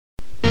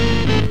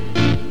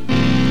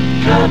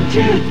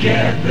come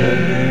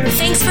together.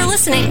 Thanks for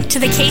listening to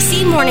the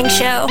KC Morning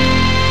Show.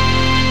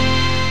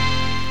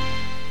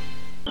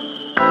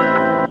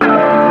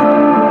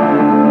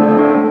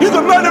 You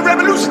can run a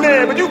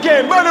revolutionary, but you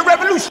can't run a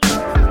revolution.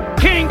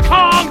 King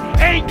Kong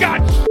ain't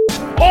got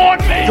on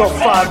me. Your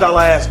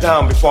 $5 ass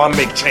down before I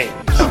make change.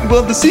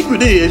 Well, the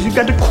secret is you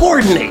got to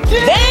coordinate.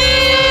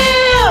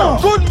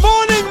 Damn! Good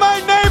morning, my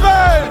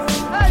neighbors!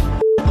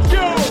 F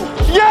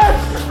you! Yes!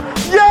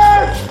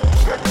 Yes!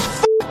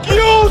 F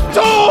you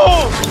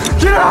too!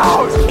 Get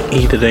out!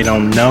 Either they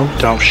don't know,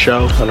 don't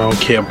show, or don't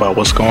care about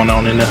what's going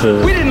on in the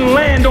hood. We didn't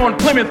land on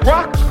Plymouth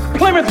Rock.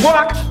 Plymouth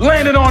Rock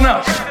landed on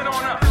us.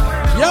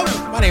 Yo,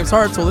 my name's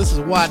Hartzell. This is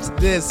Watch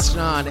This,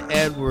 Sean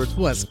Edwards.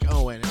 What's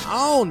going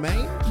on,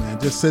 man? Man,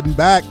 just sitting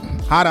back.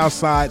 Hot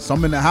outside, so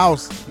I'm in the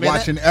house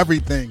watching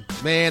everything.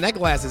 Man, that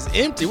glass is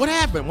empty. What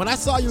happened? When I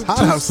saw you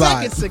 2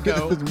 seconds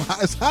ago,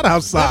 it's hot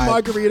outside. That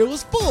margarita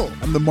was full.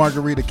 I'm the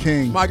margarita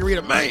king.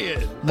 Margarita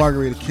man.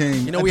 Margarita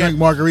king. You know, I drink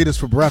margaritas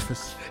for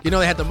breakfast. You know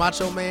they had the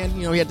Macho Man.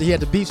 You know he had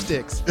the beef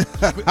sticks.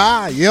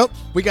 Yep.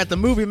 We got the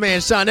movie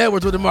man Sean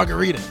Edwards with the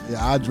margarita.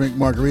 Yeah, I drink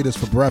margaritas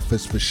for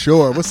breakfast for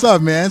sure. What's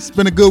up, man? It's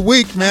been a good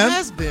week, man. It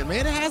has been,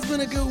 man. It has been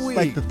a good week. It's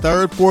like the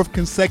third, fourth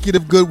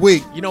consecutive good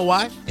week. You know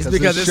why? It's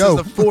because this is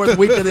the fourth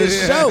week of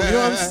this show. You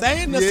know what I'm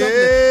saying?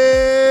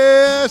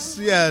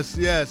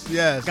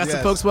 Yes. Got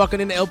some folks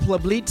walking into El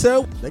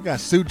Pueblito. They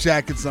got suit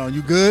jackets on.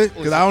 You good?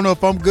 Because I don't know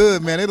if I'm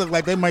good, man. They look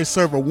like they might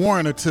serve a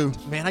warrant or two.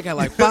 Man, I got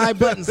like 5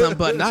 buttons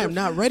unbuttoned. I am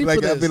not ready for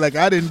this. I'd be like,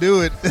 I didn't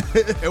do it.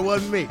 It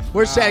wasn't me.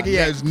 Where's Shaggy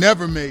at? It's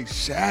never me.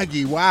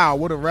 Shaggy. Wow,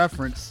 what a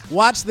reference.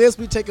 Watch this.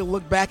 We take a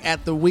look back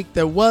at the week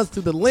that was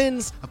through the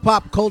lens of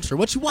pop culture.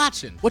 What you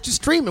watching? What you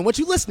streaming? What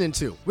you listening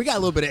to? We got a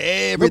little bit of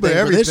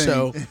everything for this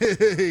show.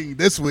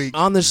 This week.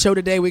 On the show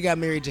today, we got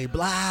Mary J.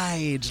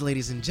 Blige,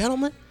 ladies and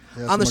gentlemen.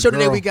 Yes, on the show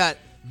today, we got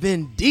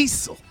Vin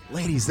Diesel.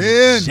 Ladies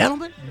and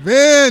gentlemen,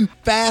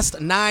 Fast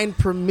 9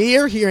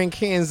 premiere here in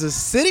Kansas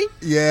City.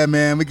 Yeah,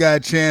 man, we got a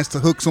chance to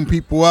hook some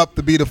people up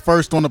to be the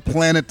first on the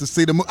planet to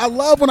see the movie. I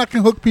love when I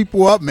can hook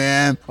people up,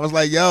 man. I was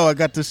like, yo, I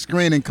got this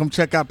screening. Come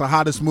check out the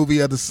hottest movie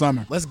of the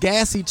summer. Let's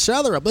gas each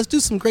other up. Let's do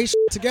some great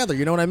shit together.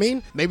 You know what I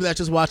mean? Maybe that's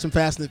just watching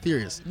Fast and the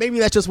Furious. Maybe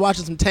that's just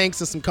watching some tanks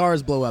and some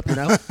cars blow up, you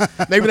know?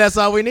 Maybe that's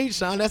all we need,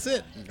 Sean. That's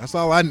it. That's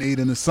all I need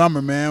in the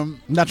summer,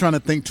 man. I'm not trying to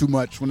think too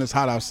much when it's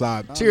hot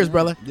outside. Cheers,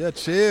 brother. Yeah,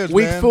 cheers,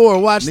 Week man. 4,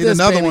 watch need this,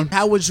 another baby. one.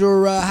 How was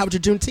your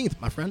Juneteenth,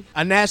 my friend?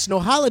 A national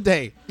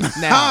holiday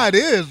now. It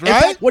is, In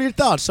right? fact, what are your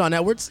thoughts, Sean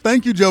Edwards?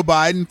 Thank you, Joe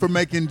Biden, for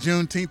making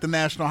Juneteenth a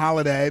national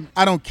holiday.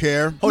 I don't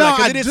care. Hold on,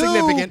 'cause it is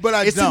significant.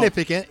 But it's don't.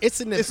 significant. It's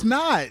significant. It's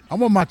not. I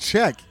want my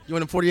check. You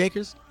want them 40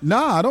 acres?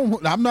 Nah, I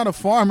don't. I'm not a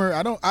farmer.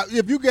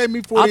 If you gave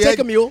me 40 I'll take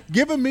a mule.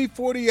 Giving me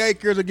 40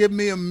 acres or giving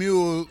me a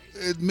mule,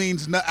 it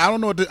means I don't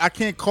know. I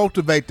can't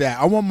cultivate that.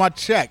 I want my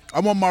check. I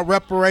want my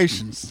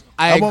reparations.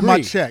 I want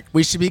my check.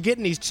 We should be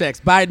getting these checks.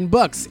 Biden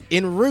bucks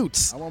in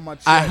roots. I want my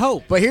check. I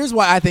hope. But here's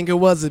why I think it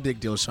was a big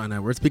deal, Sean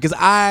Edwards, because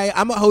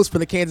I'm a host for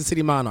the Kansas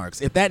City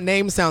Monarchs. If that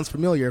name sounds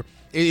familiar,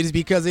 it is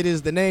because it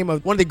is the name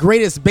of one of the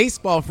greatest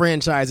baseball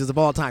franchises of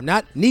all time.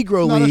 Not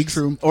Negro leagues that's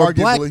true. or Arguably.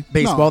 black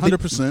baseball. No,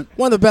 100%.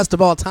 One of the best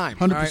of all time.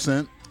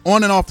 100%.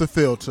 On and off the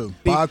field, too.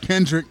 Bob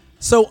Kendrick.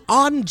 So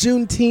on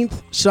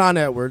Juneteenth, Sean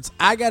Edwards,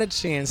 I got a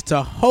chance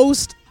to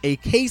host a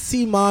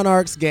KC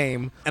Monarchs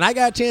game, and I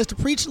got a chance to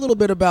preach a little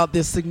bit about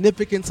the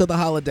significance of the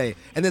holiday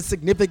and the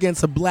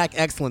significance of black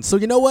excellence. So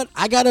you know what?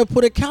 I got to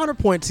put a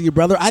counterpoint to you,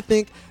 brother. I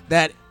think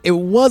that it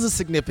was a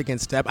significant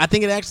step. I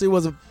think it actually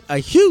was a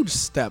huge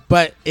step,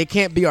 but it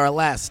can't be our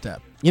last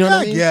step. You know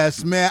what I mean?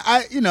 Yes, man.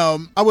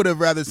 I would have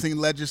rather seen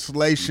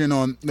legislation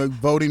on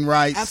voting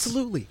rights.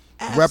 Absolutely.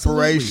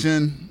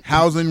 Reparation,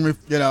 housing.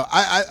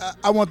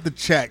 I want the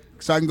check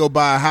so I can go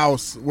buy a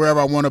house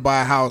wherever I want to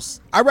buy a house.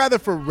 I'd rather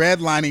for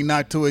redlining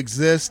not to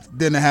exist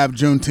than to have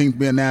Juneteenth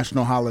be a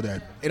national holiday.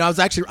 And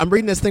I'm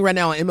reading this thing right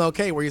now on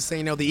MLK where you're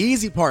saying, the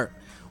easy part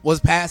was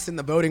passing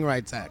the Voting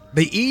Rights Act.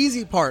 The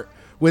easy part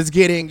was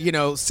getting,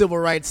 Civil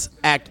Rights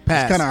Act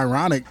passed. It's kind of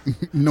ironic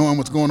knowing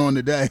what's going on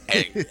today.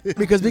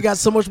 Because we got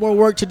so much more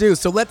work to do.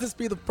 So let this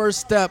be the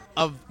first step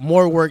of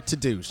more work to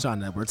do,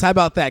 Sean Edwards. How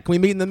about that? Can we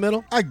meet in the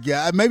middle? I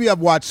guess. Maybe I've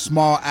watched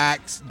Small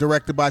Acts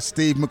directed by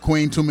Steve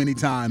McQueen too many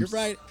times.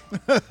 You're right.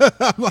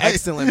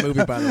 Excellent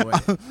movie, by the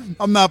way.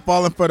 I'm not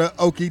falling for the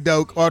okie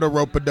doke or the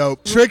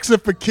rope-a-dope. Tricks are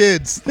for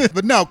kids.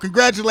 But no,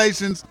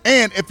 congratulations.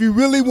 And if you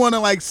really want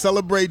to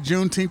celebrate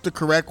Juneteenth the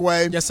correct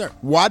way, yes, sir.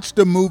 Watch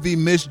the movie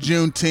Miss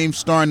Juneteenth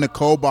starring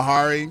Nicole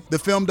Beharie. The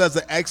film does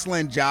an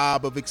excellent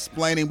job of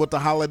explaining what the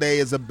holiday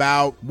is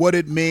about, what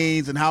it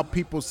means, and how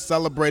people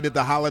celebrated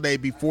the holiday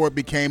before it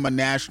became a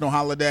national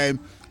holiday.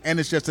 And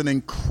it's just an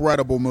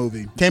incredible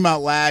movie. Came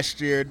out last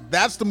year.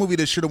 That's the movie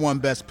that should have won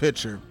Best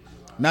Picture.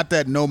 Not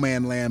that No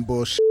Man Land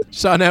bullshit.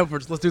 Sean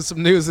Edwards, let's do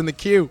some news in the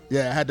queue.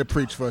 Yeah, I had to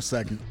preach for a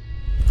second.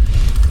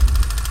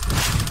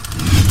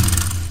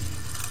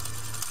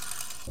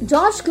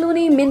 George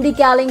Clooney, Mindy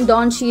Kaling,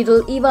 Don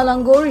Cheadle, Eva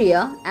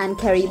Longoria, and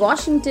Kerry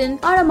Washington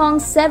are among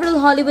several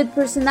Hollywood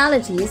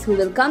personalities who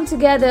will come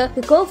together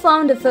to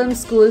co-found a film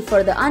school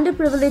for the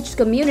underprivileged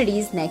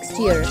communities next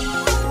year.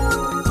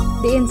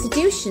 The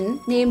institution,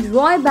 named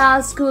Roy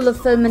Bal School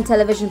of Film and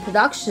Television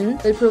Production,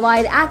 will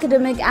provide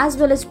academic as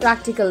well as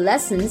practical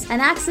lessons and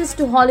access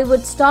to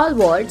Hollywood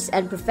stalwarts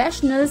and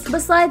professionals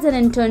besides an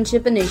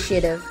internship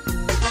initiative.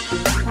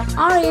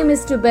 Our aim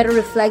is to better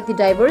reflect the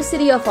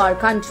diversity of our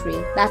country.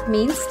 That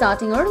means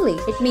starting early.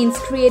 It means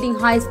creating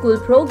high school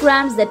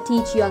programs that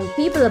teach young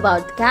people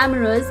about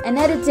cameras and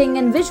editing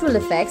and visual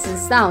effects and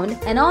sound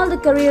and all the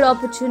career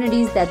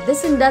opportunities that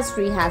this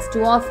industry has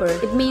to offer.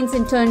 It means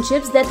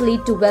internships that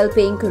lead to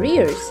well-paying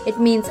careers. It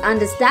means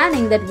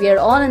understanding that we are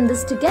all in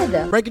this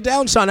together. Break it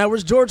down, Sean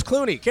Edwards. George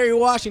Clooney, Kerry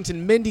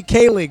Washington, Mindy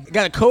Kaling.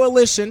 Got a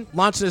coalition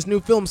launching this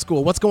new film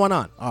school. What's going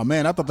on? Oh,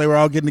 man, I thought they were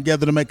all getting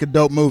together to make a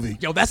dope movie.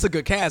 Yo, that's a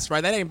good cast,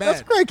 right? That ain't bad.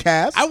 That's a great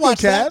cast. I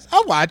watched that.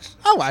 I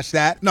watched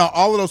that. No,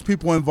 all of those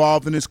people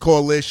involved in this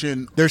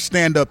coalition, they're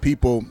stand-up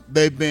people.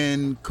 They've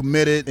been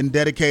committed and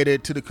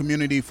dedicated to the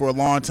community for a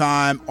long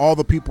time. All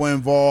the people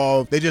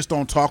involved, they just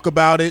don't talk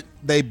about it.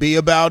 They be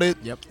about it.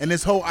 Yep. And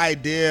this whole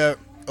idea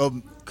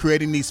of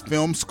creating these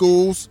film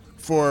schools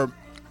for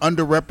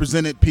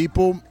underrepresented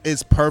people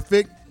is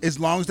perfect, as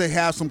long as they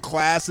have some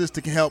classes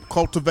to help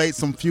cultivate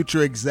some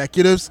future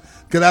executives,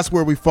 because that's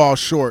where we fall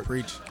short.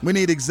 Preach. We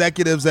need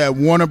executives at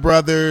Warner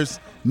Brothers,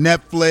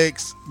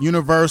 Netflix,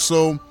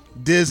 Universal,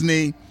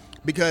 Disney,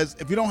 because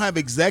if you don't have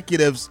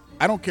executives,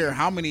 I don't care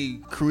how many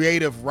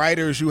creative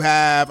writers you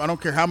have, I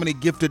don't care how many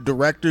gifted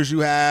directors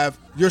you have,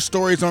 your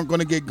stories aren't going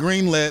to get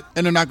greenlit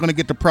and they're not going to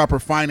get the proper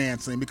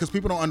financing, because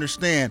people don't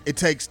understand. It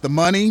takes the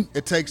money,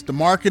 it takes the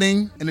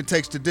marketing, and it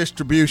takes the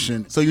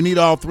distribution. So you need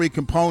all three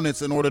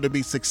components in order to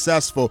be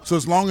successful. So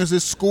as long as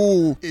this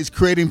school is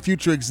creating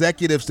future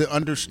executives to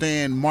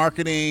understand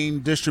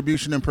marketing,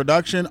 distribution, and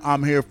production,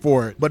 I'm here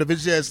for it. But if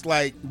it's just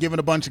like giving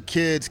a bunch of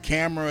kids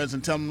cameras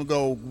and telling them to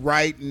go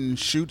write and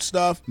shoot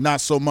stuff, not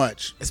so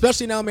much.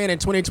 Especially now, man, in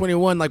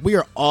 2021, like we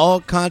are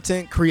all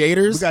content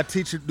creators.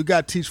 We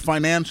got to teach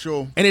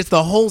financial. And it's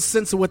the whole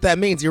sense of what that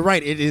means. You're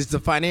right. It is the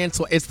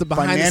financial. It's the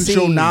behind financial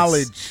the scenes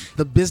knowledge,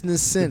 the business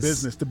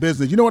sense, the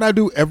business. You know what I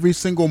do every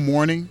single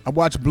morning? I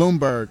watch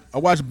Bloomberg. I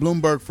watch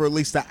Bloomberg for at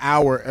least an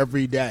hour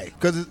every day,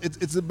 because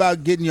it's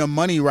about getting your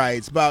money right.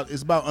 It's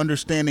about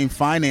understanding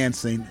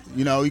financing.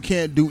 You know, you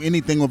can't do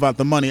anything without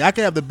the money. I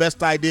can have the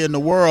best idea in the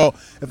world.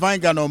 If I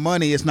ain't got no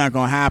money, it's not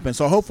gonna happen.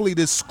 So hopefully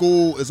this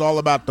school is all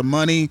about the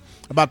money,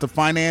 about the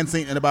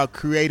financing, and about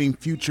creating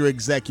future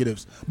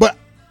executives. But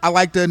I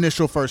like the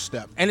initial first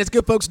step. And it's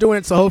good folks doing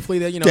it, so hopefully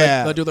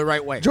they'll do the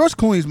right way. George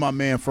Clooney's my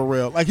man for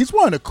real. Like, he's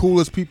one of the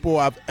coolest people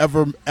I've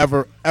ever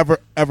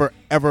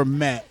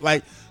met.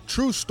 Like,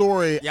 true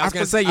story. Yeah, I was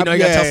going to say, you got to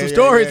tell some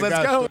stories.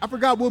 Let's go. I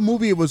forgot what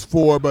movie it was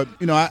for, but,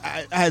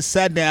 I had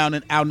sat down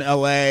out in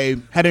L.A.,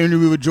 had an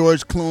interview with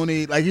George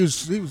Clooney. Like, he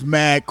was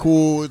mad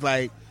cool. It's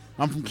like,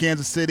 I'm from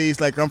Kansas City. It's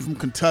like, I'm from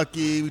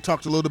Kentucky. We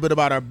talked a little bit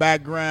about our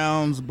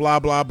backgrounds, blah,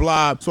 blah,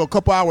 blah. So a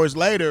couple hours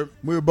later,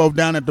 we were both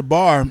down at the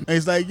bar. And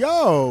he's like,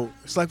 yo.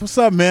 It's like, what's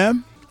up,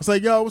 man? I was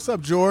like, yo, what's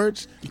up,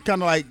 George? He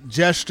kind of like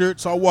gestured.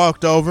 So I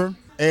walked over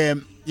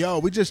and, yo,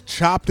 we just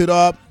chopped it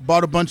up,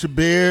 bought a bunch of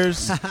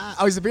beers.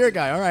 Oh, he's a beer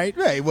guy. All right.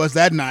 Yeah, he was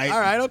that night. All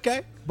right,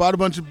 okay. Bought a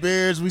bunch of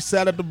beers. We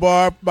sat at the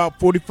bar about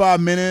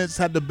 45 minutes,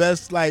 had the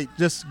best,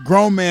 just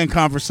grown man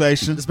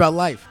conversation. It's about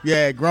life.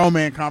 Yeah, grown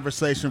man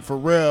conversation for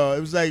real. It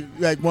was like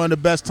one of the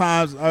best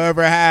times I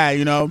ever had,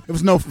 It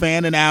was no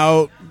fanning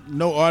out,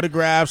 no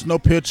autographs, no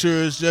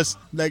pictures, just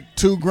like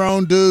two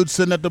grown dudes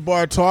sitting at the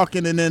bar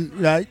talking, and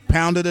then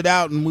pounded it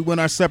out, and we went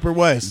our separate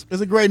ways. It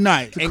was a great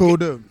night. It's a cool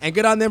dude. And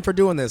good on them for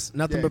doing this.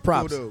 Nothing but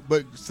props. Cool dude.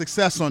 But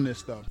success on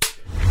this, though.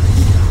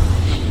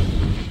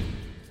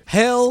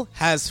 Hell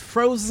has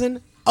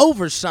frozen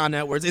over Sean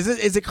Edwards.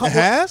 Is it called? It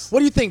has? What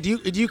do you think? Do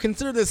you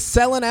consider this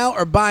selling out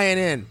or buying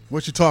in?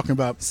 What you talking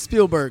about?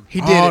 Spielberg.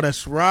 He did it. Oh,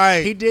 that's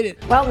right. He did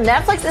it. Well,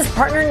 Netflix is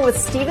partnering with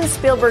Steven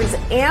Spielberg's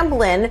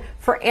Amblin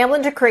for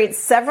Amblin to create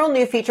several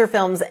new feature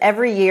films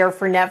every year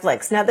for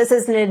Netflix. Now, this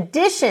is in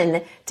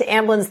addition to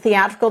Amblin's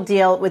theatrical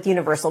deal with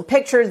Universal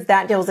Pictures.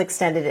 That deal was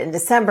extended in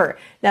December.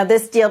 Now,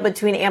 this deal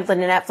between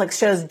Amblin and Netflix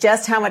shows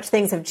just how much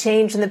things have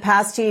changed in the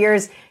past 2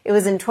 years. It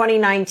was in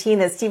 2019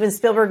 that Steven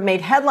Spielberg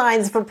made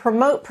headlines for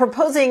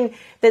proposing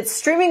that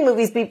streaming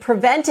movies be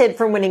prevented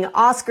from winning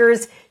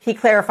Oscars. He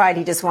clarified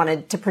he just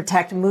wanted to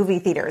protect movie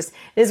theaters.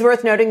 It is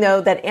worth noting,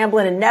 though, that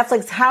Amblin and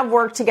Netflix have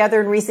worked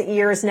together in recent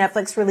years.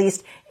 Netflix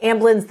released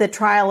Amblin's The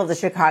Trial of the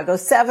Chicago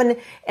 7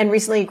 and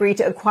recently agreed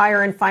to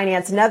acquire and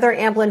finance another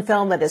Amblin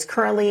film that is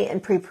currently in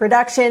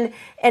pre-production.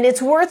 And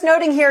it's worth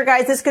noting here,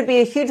 guys, this could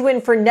be a huge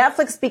win for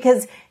Netflix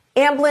because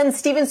Amblin,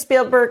 Steven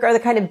Spielberg are the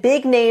kind of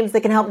big names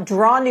that can help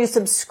draw new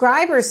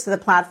subscribers to the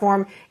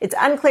platform. It's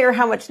unclear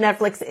how much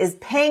Netflix is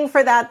paying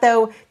for that,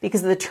 though,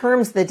 because the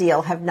terms of the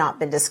deal have not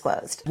been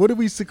disclosed. What did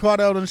we see caught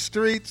out on the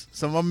streets?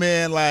 Some of my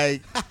man,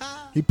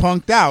 he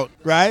punked out,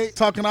 right?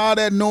 Talking all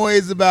that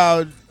noise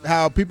about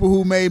how people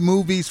who made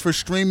movies for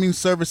streaming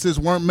services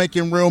weren't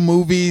making real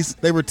movies.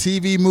 They were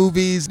TV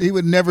movies. He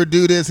would never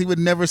do this. He would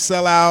never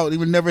sell out. He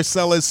would never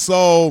sell his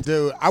soul.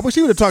 Dude, I wish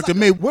he would have talked to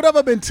me. What have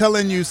I been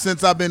telling you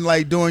since I've been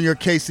doing your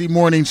KC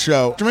morning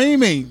show?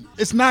 Streaming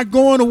It's not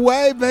going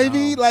away,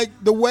 baby. Like,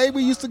 the way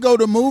we used to go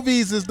to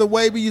movies is the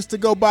way we used to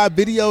go buy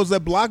videos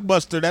at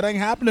Blockbuster. That ain't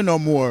happening no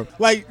more.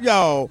 Like,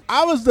 yo,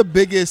 I was the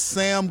biggest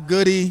Sam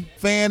Goody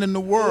fan in the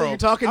world. You're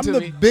talking I'm to the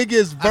me.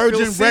 biggest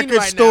Virgin record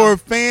right store now.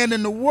 fan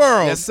in the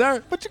world. Yes,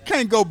 sir. But you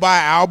can't go buy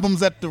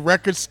albums at the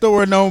record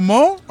store no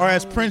more. Or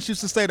as Prince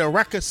used to say, the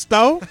record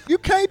store. You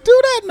can't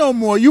do that no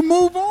more. You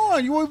move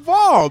on. You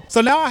evolve.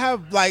 So now I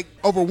have like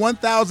over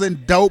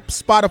 1,000 dope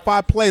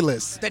Spotify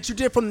playlists. That you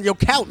did from your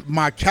couch.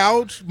 My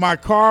couch, my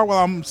car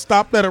while I'm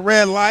stopped at a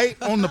red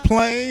light, on the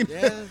plane,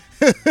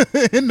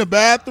 in the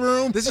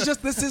bathroom. This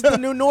is the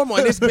new normal,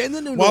 and it's been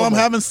the new normal. While I'm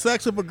having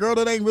sex with a girl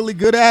that ain't really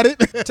good at it.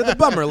 To the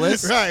bummer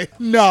list. Right.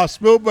 No,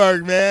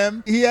 Spielberg,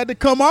 man. He had to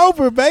come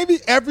over, baby.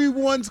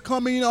 Everyone's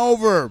coming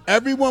over.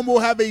 Everyone will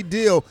have a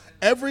deal.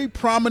 Every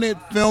prominent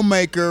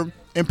filmmaker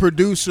and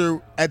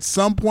producer at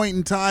some point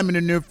in time in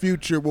the near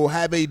future will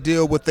have a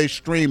deal with a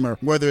streamer,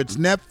 whether it's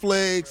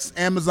Netflix,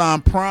 Amazon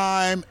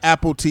Prime,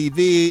 Apple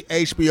TV,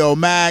 HBO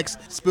Max.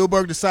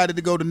 Spielberg decided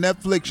to go to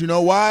Netflix. You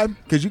know why?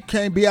 Because you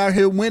can't be out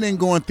here winning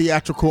going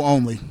theatrical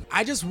only.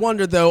 I just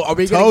wonder, though, are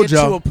we going to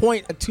get to a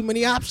point of too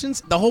many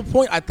options? The whole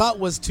point, I thought,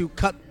 was to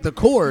cut the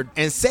cord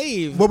and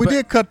save. Well, we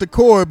did cut the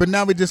cord, but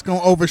now we're just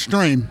going to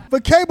overstream.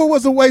 But cable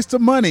was a waste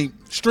of money.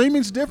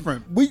 Streaming's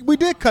different. We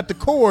did cut the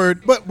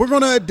cord, but we're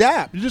going to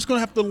adapt. You're just going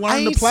to have to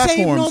learn the platforms. I ain't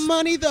saving no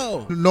money,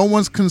 though. No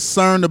one's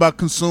concerned about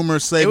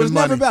consumers saving money. It was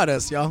never about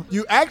us, y'all.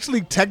 You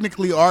actually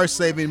technically are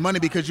saving money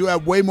because you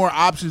have way more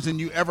options than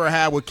you ever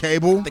had with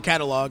cable. The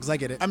catalogs, I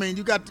get it. I mean,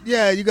 you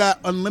got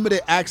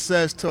unlimited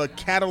access to a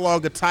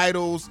catalog of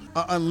titles,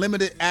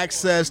 unlimited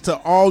access to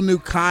all new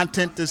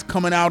content that's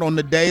coming out on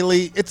the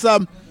daily.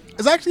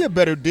 It's actually a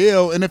better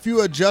deal, and if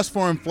you adjust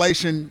for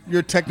inflation,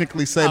 you're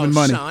technically saving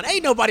money. Sean,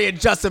 ain't nobody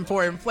adjusting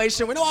for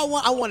inflation. We know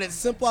I want it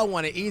simple, I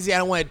want it easy, I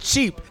don't want it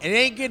cheap. And it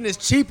ain't getting as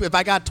cheap if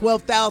I got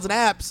 12,000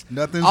 apps.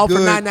 Nothing's all good.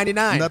 For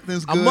 $9.99.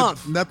 Nothing's a good.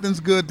 month. Nothing's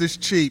good this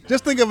cheap.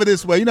 Just think of it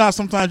this way. You know how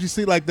sometimes you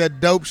see like that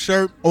dope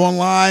shirt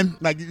online,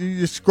 like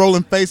you're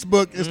scrolling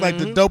Facebook. It's like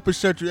the dopest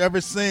shirt you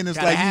ever seen. It's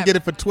like you can get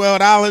it for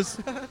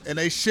 $12 and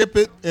they ship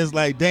it. It's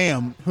like,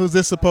 damn, who's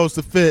this supposed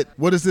to fit?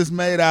 What is this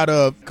made out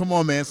of? Come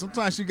on, man.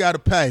 Sometimes you got to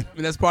pay.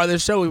 And that's part of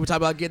this show. We were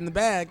talking about getting the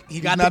bag.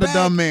 He's not a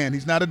dumb man.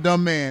 He's not a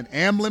dumb man.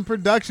 Amblin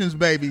Productions,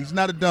 baby. He's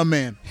not a dumb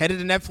man. Headed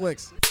to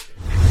Netflix.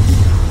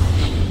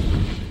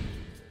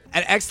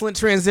 An excellent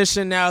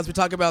transition now as we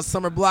talk about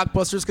summer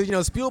blockbusters,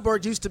 because,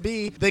 Spielberg used to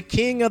be the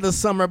king of the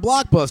summer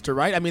blockbuster,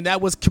 right? I mean, that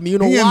was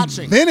communal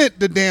watching. He invented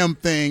the damn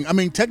thing. I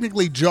mean,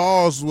 technically,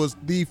 Jaws was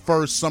the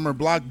first summer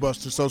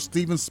blockbuster, so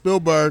Steven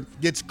Spielberg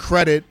gets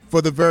credit for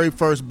the very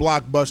first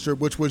blockbuster,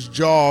 which was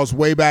Jaws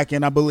way back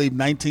in, I believe,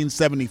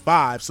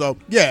 1975. So,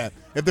 yeah,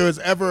 if there was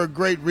ever a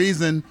great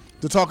reason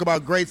to talk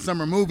about great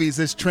summer movies,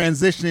 it's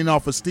transitioning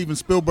off of Steven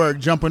Spielberg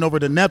jumping over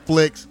to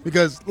Netflix,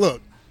 because,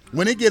 look,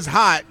 when it gets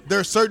hot,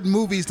 there are certain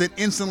movies that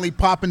instantly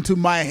pop into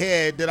my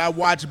head that I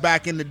watched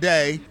back in the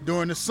day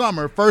during the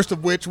summer, first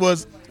of which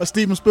was a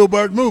Steven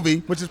Spielberg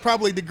movie, which is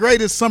probably the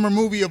greatest summer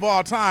movie of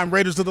all time,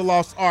 Raiders of the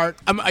Lost Ark.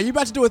 Are you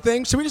about to do a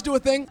thing? Should we just do a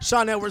thing?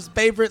 Sean Edwards'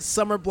 favorite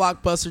summer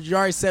blockbuster. You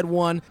already said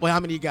one. Well,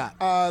 how many you got?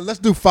 Let's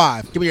do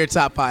 5. Give me your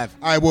top 5.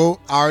 All right, well,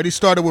 I already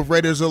started with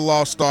Raiders of the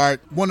Lost Ark,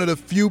 one of the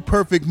few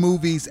perfect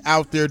movies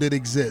out there that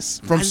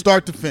exists from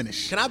start to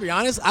finish. Can I be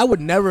honest? I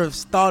would never have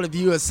thought of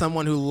you as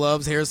someone who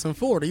loves Harrison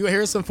Ford. Are you a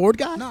Harrison Ford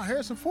guy? No,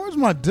 Harrison Ford's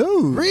my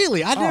dude.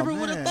 Really? I never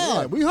would have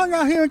thought. Yeah. We hung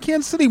out here in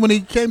Kansas City when he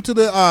came to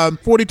the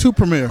 42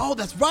 premiere. Oh,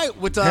 that's right.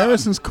 With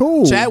Harrison's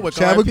cool. Chadwick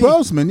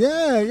Boseman.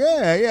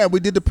 Yeah. We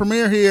did the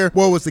premiere here.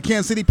 Well, it was the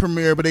Kansas City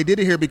premiere, but they did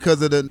it here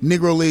because of the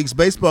Negro Leagues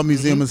Baseball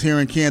Museum is here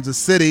in Kansas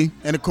City.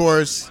 And, of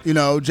course,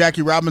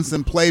 Jackie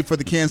Robinson played for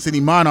the Kansas City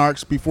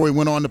Monarchs before he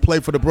went on to play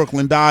for the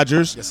Brooklyn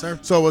Dodgers. Yes, sir.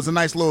 So it was a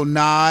nice little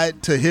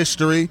nod to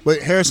history. But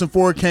Harrison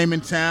Ford came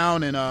in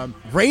town and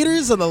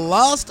Raiders of the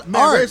Lost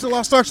Ark. Raiders of the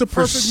Lost Ark's a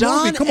perfect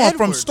movie. Come on,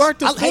 from start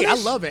to finish. Hey, I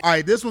love it. All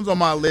right, this one's on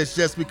my list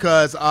just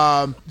because,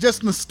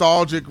 just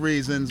nostalgic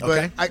reasons. But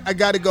Okay. I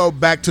got to go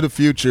Back to the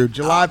Future,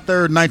 July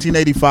 3rd,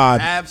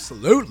 1985.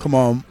 Absolutely. Come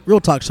on. Real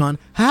talk, Sean.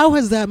 How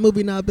has that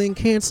movie not been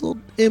canceled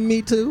in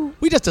Me Too?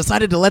 We just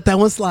decided to let that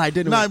one slide,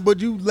 didn't Nah, we? but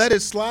you let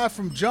it slide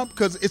from jump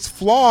because it's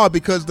flawed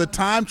because the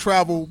time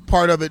travel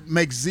part of it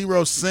makes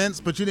zero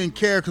sense, but you didn't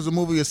care because the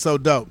movie is so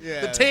dope.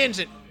 The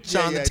tangent,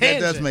 Sean, the that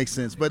tangent. does make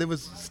sense, but it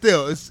was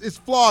still, it's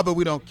flawed, but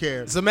we don't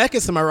care.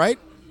 Zemeckis, am I right?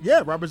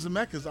 Yeah, Robert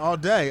Zemeckis all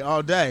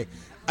day.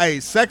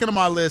 Hey, second on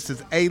my list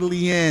is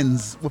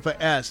Aliens with an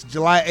S,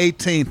 July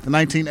 18th,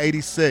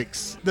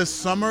 1986. The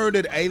summer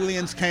that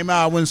Aliens came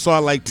out, I went and saw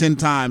it like 10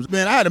 times.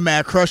 Man, I had a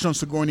mad crush on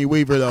Sigourney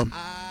Weaver, though.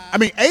 I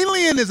mean,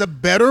 Alien is a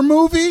better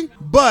movie,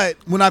 but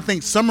when I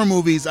think summer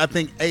movies, I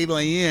think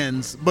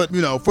Aliens. But,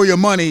 for your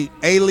money,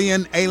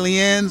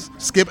 Aliens,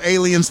 skip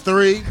Aliens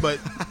 3, but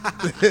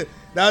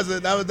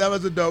That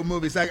was a dope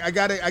movie. So I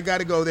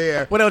gotta go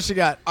there. What else you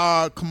got?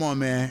 Come on,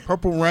 man.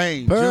 Purple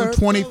Rain, Purple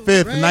June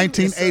 25th, Rain.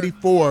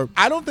 1984.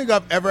 I don't think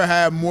I've ever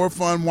had more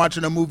fun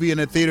watching a movie in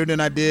a theater than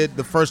I did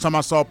the first time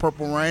I saw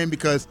Purple Rain,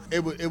 because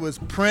it was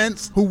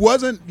Prince, who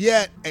wasn't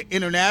yet an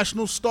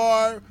international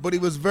star, but he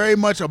was very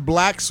much a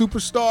black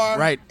superstar.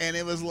 Right. And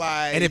it was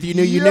like, And if you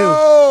knew, you knew.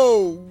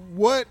 Yo,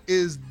 what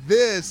is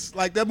this?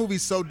 Like, that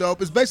movie's so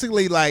dope. It's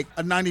basically like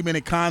a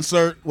 90-minute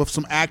concert with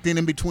some acting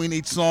in between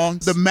each song.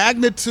 The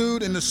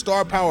magnitude and the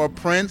star power of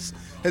Prince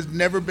has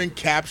never been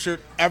captured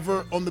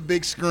ever on the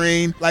big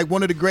screen. Like,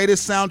 one of the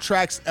greatest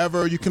soundtracks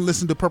ever. You can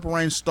listen to Purple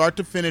Rain start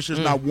to finish. There's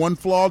not one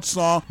flawed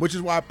song, which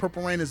is why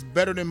Purple Rain is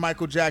better than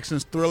Michael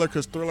Jackson's Thriller,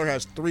 because Thriller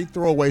has 3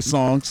 throwaway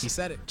songs. He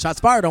said it. Shots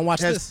fired. Don't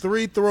watch It has this.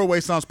 3 throwaway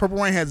songs. Purple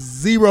Rain has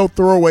 0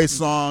 throwaway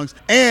songs.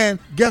 And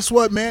guess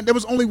what, man? There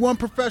was only one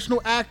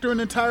professional actor in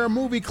the entire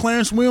movie,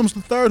 Clarence Williams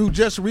III, who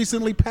just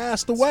recently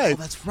passed away. Oh,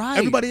 that's right.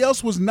 Everybody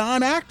else was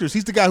non-actors.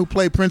 He's the guy who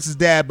played Prince's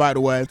dad, by the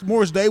way.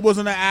 Morris Day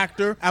wasn't an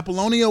actor.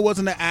 Apollonia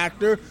wasn't an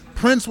actor.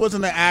 Prince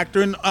wasn't an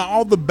actor, and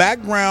all the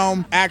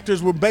background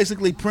actors were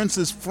basically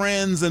Prince's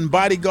friends and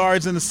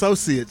bodyguards and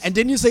associates. And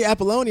didn't you say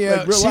Apollonia?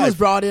 Like real She life. was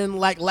brought in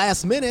like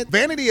last minute.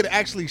 Vanity had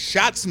actually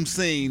shot some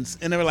scenes,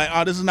 and they were like,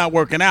 "Oh, this is not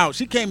working out."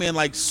 She came in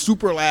like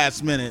super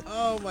last minute.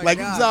 Oh my like,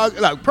 God.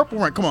 Like Purple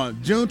Rain. Come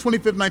on, June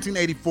 25th,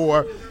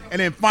 1984,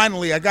 and then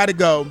finally, I got to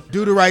go.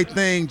 Do the Right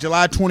Thing,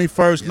 July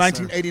 21st,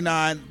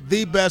 1989.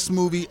 The best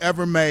movie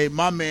ever made.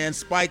 My man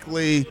Spike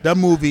Lee. That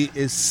movie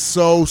is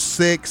so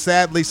sick.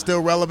 Sadly,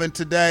 still relevant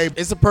today.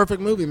 It's a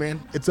perfect movie,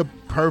 man. It's a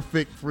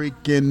perfect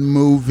freaking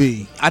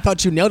movie. I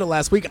thought you nailed it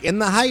last week. In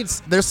the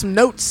Heights, there's some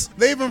notes.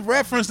 They even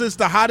referenced it's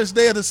the hottest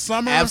day of the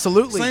summer.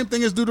 Absolutely. Same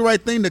thing as Do the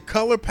Right Thing. The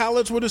color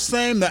palettes were the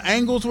same. The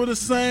angles were the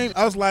same.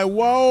 I was like,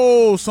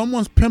 whoa,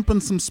 someone's pimping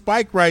some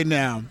Spike right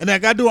now. And I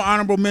got to do an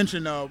honorable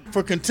mention, though.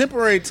 For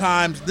contemporary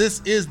times,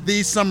 this is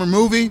the summer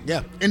movie.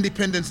 Yeah.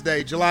 Independence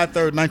Day, July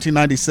 3rd,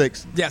 1996.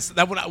 Yes,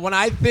 that when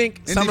I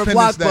think summer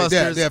Independence Day.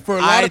 blockbusters, Yeah, for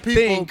a lot I of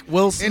people, think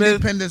Will Smith,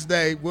 Independence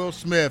Day, Will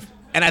Smith.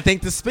 and I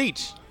think The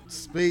Speech.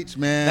 Speech,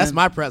 man. That's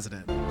my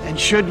president. And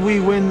should we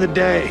win the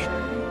day,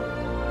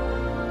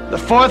 the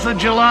 4th of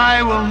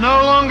July will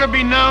no longer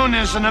be known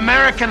as an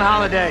American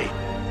holiday,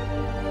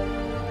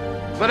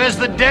 but as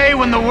the day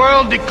when the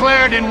world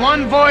declared in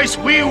one voice,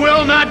 we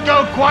will not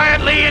go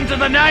quietly into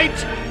the night.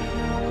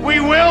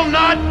 We will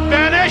not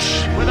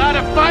vanish without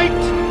a fight.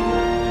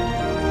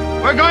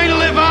 We're going to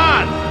live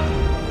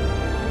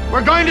on.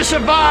 We're going to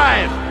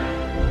survive.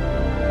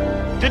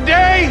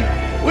 Today,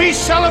 we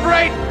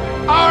celebrate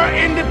our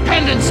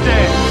Independence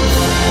Day.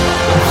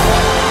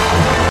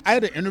 I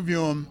had to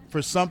interview him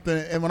for something,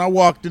 and when I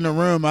walked in the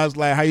room, I was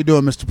like, "How you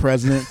doing, Mr.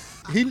 President?"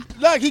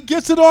 He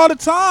gets it all the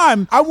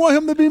time. I want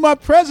him to be my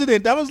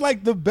president. That was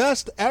like the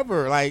best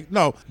ever. Like,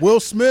 no, Will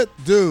Smith,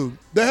 dude.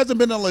 There hasn't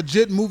been a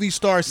legit movie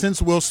star since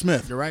Will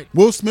Smith. You're right.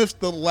 Will Smith's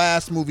the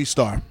last movie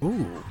star.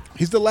 Ooh.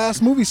 He's the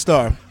last movie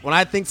star. When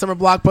I think summer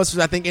blockbusters,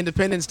 I think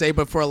Independence Day.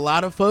 But for a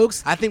lot of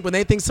folks, I think when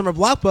they think summer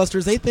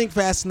blockbusters, they think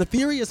Fast and the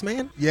Furious,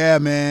 man. Yeah,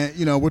 man.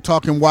 You know, we're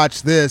talking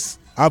watch this.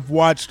 I've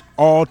watched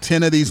all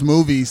 10 of these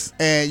movies.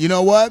 And you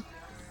know what?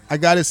 I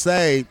got to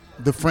say,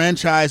 the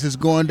franchise is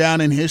going down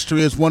in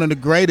history as one of the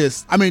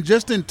greatest. I mean,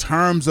 just in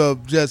terms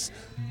of just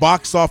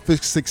box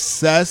office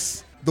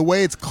success, the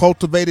way it's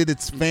cultivated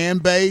its fan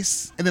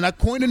base. And then I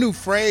coined a new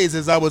phrase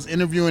as I was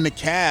interviewing the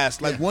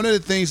cast. Like, one of the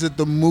things that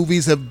the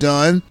movies have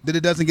done that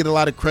it doesn't get a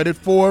lot of credit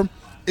for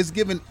is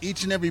given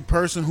each and every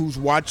person who's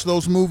watched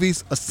those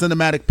movies a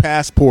cinematic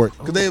passport,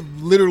 because they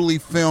have literally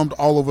filmed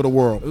all over the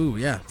world. Ooh,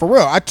 yeah. For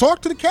real. I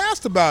talked to the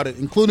cast about it,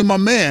 including my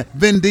man,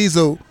 Vin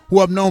Diesel, who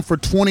I've known for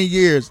 20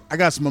 years. I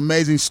got some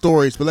amazing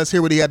stories, but let's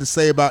hear what he had to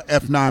say about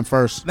F9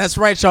 first. That's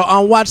right, y'all.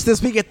 On Watch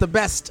This, we get the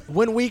best.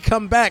 When we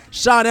come back,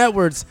 Sean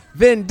Edwards,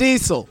 Vin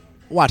Diesel.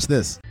 Watch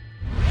this.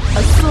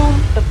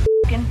 Assume the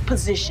f***ing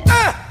position.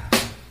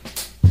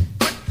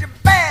 Put your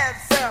bad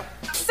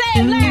self. Say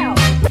it loud.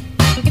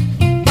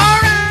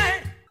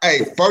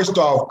 Hey, first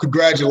off,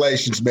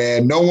 congratulations,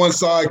 man. No one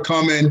saw it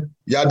coming.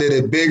 Y'all did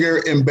it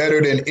bigger and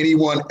better than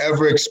anyone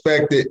ever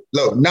expected.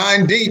 Look,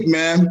 9 deep,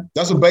 man.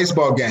 That's a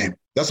baseball game.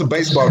 That's a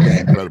baseball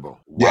game. Incredible.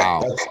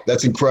 Wow. Yeah,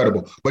 that's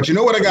incredible. But you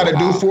know what I got to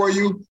do for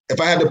you?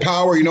 If I had the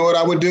power, you know what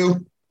I would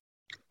do?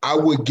 I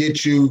would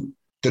get you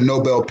the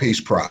Nobel Peace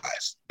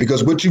Prize.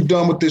 Because what you've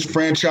done with this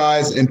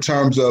franchise in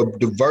terms of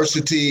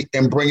diversity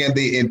and bringing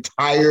the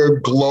entire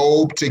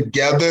globe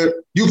together,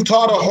 you've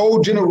taught a whole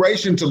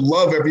generation to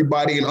love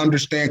everybody and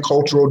understand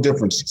cultural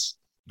differences.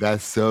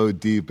 That's so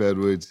deep,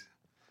 Edwards.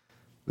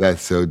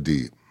 That's so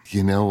deep.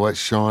 You know what,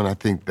 Sean? I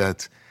think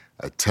that's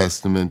a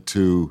testament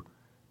to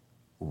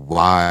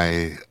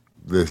why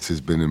this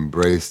has been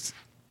embraced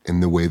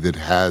in the way that it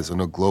has on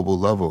a global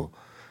level.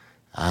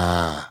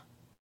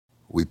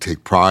 We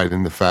take pride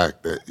in the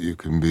fact that you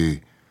can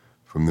be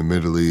from the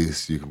Middle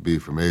East, you can be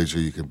from Asia,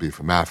 you can be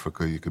from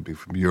Africa, you can be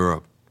from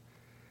Europe,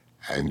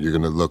 and you're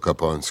going to look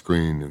up on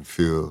screen and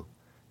feel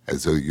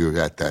as though you're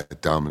at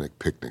that Dominic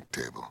picnic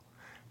table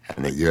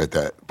and that you're at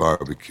that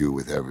barbecue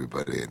with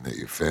everybody and that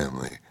you're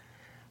family.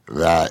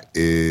 that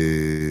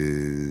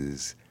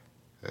is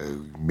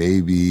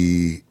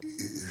maybe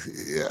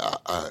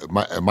it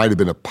might have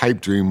been a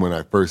pipe dream when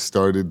I first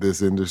started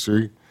this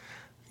industry.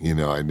 You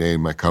know, I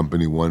named my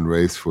company One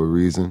Race for a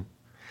reason.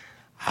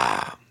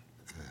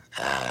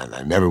 And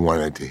I never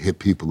wanted to hit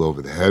people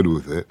over the head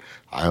with it.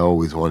 I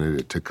always wanted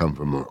it to come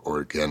from an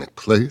organic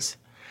place.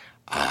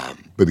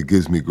 But it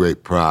gives me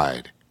great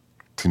pride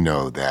to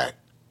know that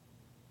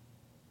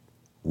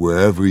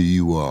wherever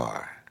you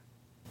are,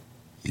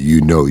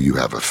 you know you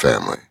have a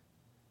family.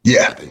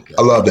 Yeah,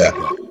 I love that.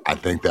 I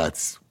think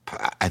that's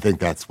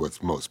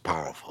what's most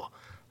powerful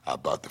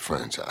about the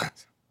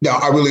franchise. No,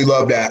 I really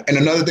love that. And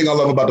another thing I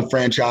love about the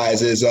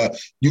franchise is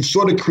you've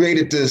sort of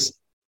created this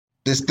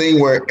thing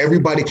where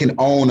everybody can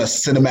own a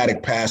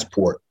cinematic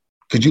passport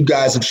because you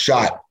guys have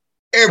shot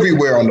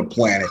everywhere on the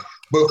planet.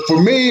 But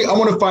for me, I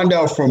want to find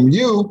out from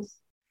you,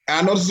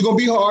 I know this is going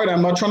to be hard.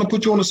 I'm not trying to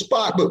put you on the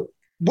spot, but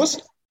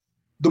what's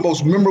the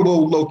most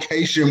memorable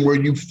location where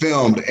you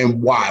filmed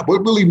and why?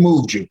 What really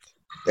moved you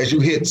as you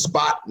hit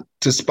spot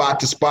to spot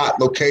to spot,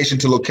 location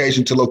to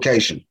location to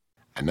location?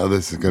 I know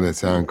this is going to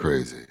sound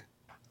crazy,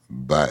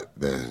 but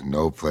there's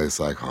no place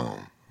like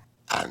home.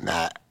 And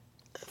that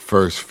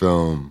first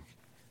filming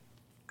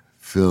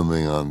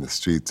on the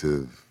streets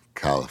of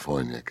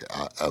California,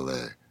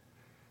 LA,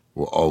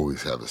 will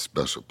always have a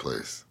special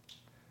place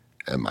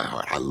in my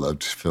heart. I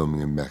loved filming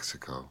in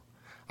Mexico.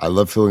 I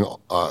love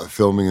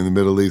filming in the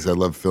Middle East. I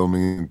love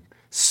filming in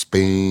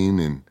Spain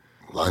and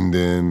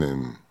London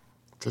and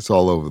just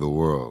all over the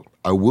world.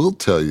 I will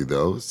tell you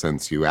though,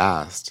 since you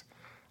asked,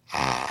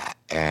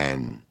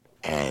 and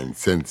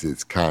since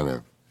it's kind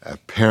of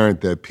apparent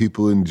that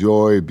people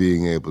enjoy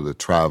being able to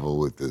travel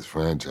with this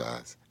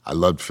franchise, I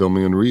loved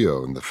filming in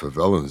Rio, in the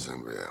favelas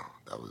in Rio.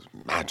 That was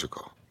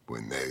magical.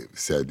 When they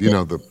said, you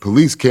know, the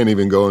police can't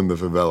even go in the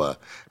favela,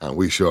 and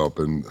we show up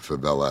in the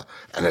favela,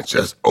 and it's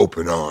just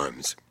open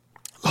arms.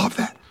 Love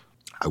that.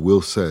 I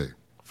will say,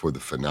 for the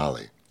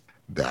finale,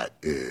 that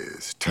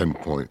is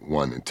 10.1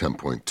 and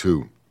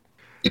 10.2,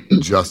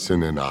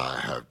 Justin and I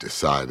have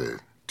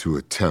decided to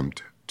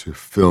attempt to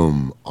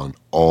film on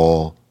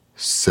all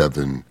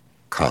 7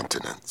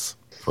 continents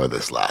for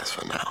this last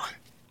finale,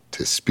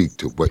 to speak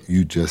to what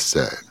you just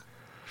said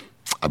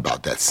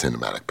about that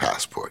cinematic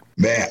passport.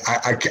 Man,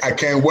 I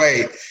can't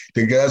wait,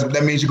 because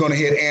that means you're going to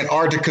hit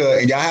Antarctica,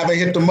 and y'all haven't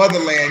hit the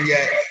motherland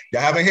yet.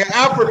 Y'all haven't hit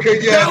Africa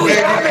yet,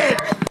 baby.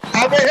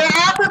 Haven't hit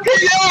Africa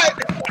yet.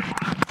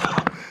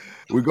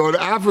 We're going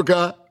to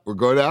Africa.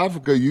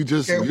 You're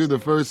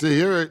the first to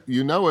hear it.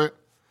 You know it.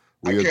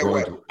 We are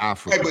going to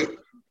Africa. Hey, but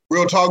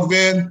real talk,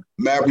 Vin,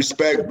 mad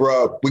respect,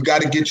 bro. We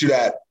got to get you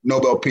that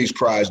Nobel Peace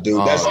Prize,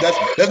 dude.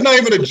 That's not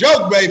even a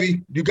joke,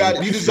 baby. You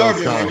deserve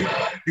it, man.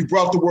 You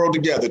brought the world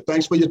together.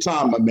 Thanks for your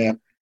time, my man.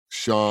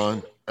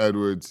 Sean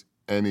Edwards,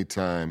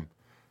 anytime.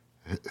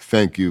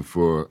 Thank you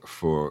for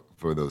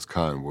those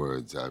kind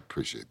words. I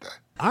appreciate that.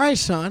 All right,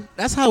 Sean.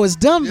 That's how it's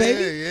done,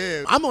 baby.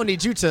 Yeah. I'm going to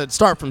need you to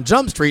start from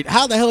Jump Street.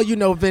 How the hell you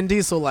know Vin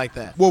Diesel like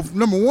that? Well,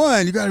 number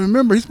one, you got to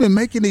remember, he's been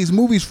making these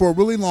movies for a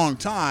really long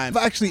time.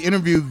 I've actually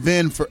interviewed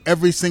Vin for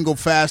every single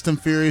Fast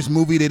and Furious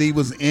movie that he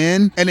was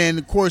in. And then,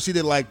 of course, he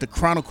did like the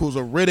Chronicles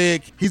of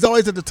Riddick. He's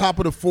always at the top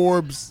of the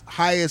Forbes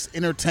highest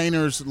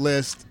entertainers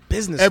list.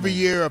 Every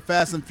year a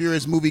Fast and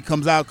Furious movie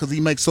comes out because he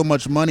makes so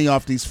much money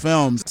off these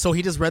films. So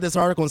he just read this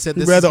article and said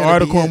this He read the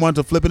article and wanted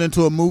to flip it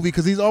into a movie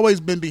because he's always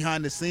been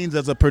behind the scenes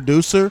as a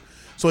producer.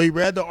 So he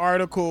read the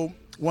article,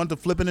 wanted to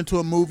flip it into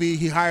a movie.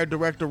 He hired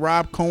director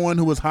Rob Cohen,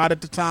 who was hot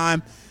at the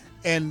time.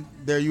 And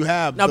there you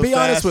have Now, the be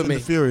honest Fast with and me.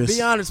 the Furious. Be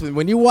honest with me.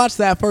 When you watched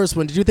that first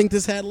one, did you think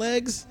this had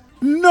legs?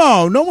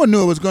 No one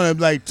knew it was going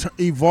to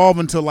evolve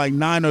into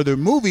 9 other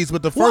movies,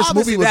 but the first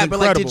movie was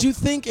incredible. But did you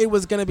think it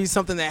was going to be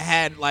something that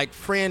had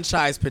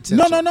franchise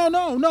potential?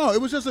 No.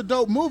 It was just a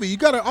dope movie. You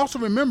got to also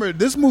remember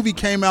this movie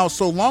came out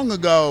so long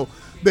ago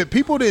that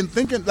people didn't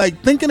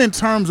thinking in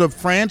terms of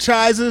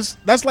franchises.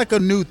 That's like a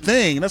new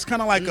thing. That's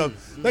kind of like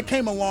that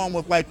came along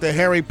with the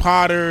Harry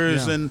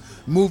Potters and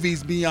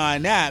movies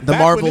beyond that. The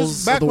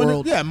Marvels of the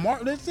world.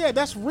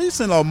 That's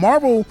recent though.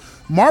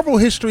 Marvel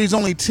history is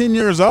only 10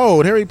 years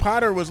old. Harry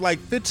Potter was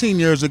 15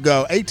 years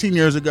ago, 18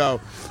 years ago.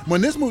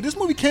 When this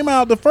movie came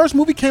out, the first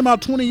movie came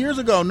out 20 years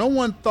ago. No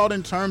one thought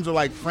in terms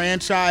of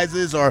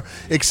franchises or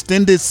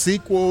extended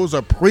sequels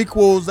or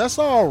prequels. That's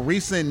all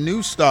recent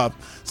new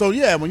stuff. So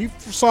yeah, when you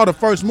saw the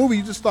first movie,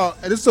 you just thought,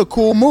 this is a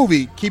cool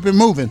movie. Keep it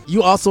moving.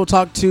 You also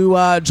talked to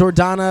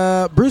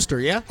Jordana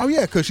Brewster, yeah? Oh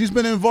yeah, because she's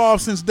been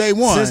involved since day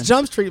one. Since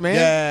Jump Street, man.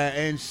 Yeah,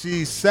 and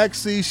she's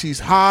sexy, she's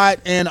hot,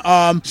 and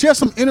she has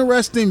some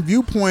interesting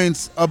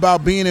viewpoints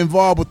about being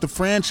involved with the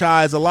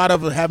franchise. A lot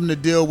of it having to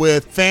deal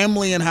with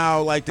family and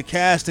how the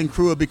cast and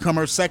crew have become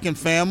her second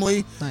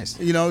family. Nice.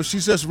 You know,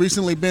 she's just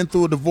recently been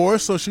through a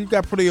divorce, so she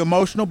got pretty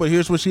emotional, but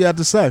here's what she had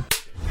to say.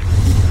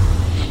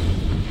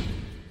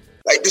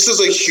 This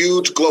is a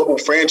huge global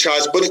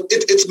franchise, but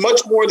it's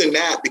much more than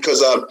that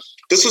because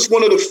this is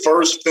one of the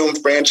first film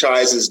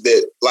franchises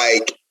that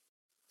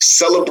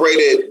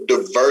celebrated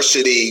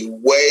diversity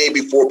way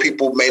before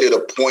people made it a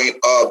point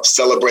of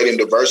celebrating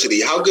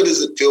diversity. How good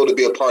does it feel to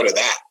be a part of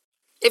that?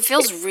 It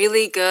feels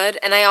really good.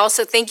 And I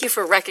also thank you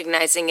for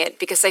recognizing it,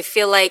 because I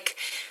feel like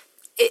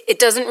it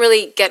doesn't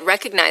really get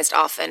recognized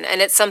often.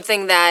 And it's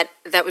something that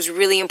was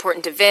really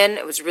important to Vin.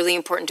 It was really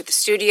important to the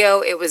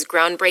studio. It was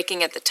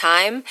groundbreaking at the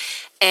time.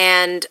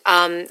 And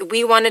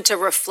we wanted to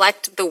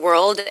reflect the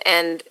world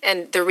and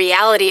the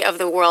reality of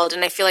the world.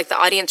 And I feel like the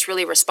audience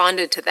really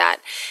responded to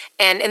that.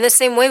 And in the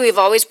same way, we've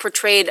always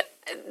portrayed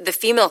the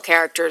female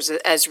characters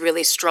as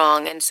really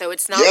strong, and so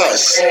it's not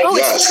it's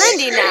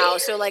trendy now,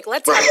 so like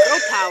let's have girl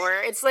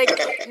power. It's like,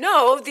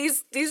 no,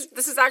 this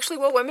is actually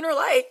what women are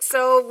like,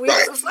 so we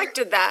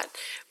reflected that,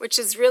 which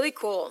is really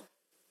cool.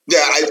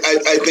 Yeah,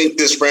 I think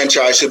this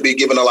franchise should be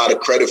given a lot of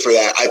credit for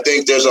that. I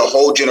think there's a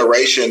whole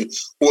generation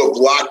who have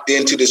locked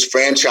into this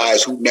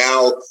franchise who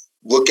now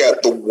look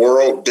at the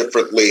world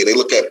differently. They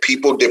look at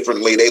people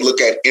differently. They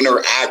look at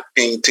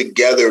interacting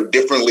together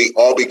differently,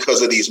 all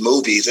because of these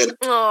movies. And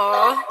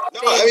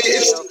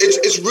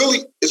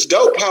it's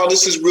dope how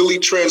this has really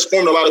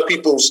transformed a lot of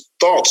people's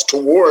thoughts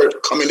toward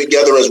coming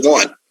together as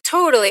one.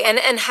 Totally. And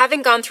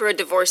having gone through a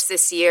divorce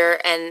this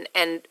year and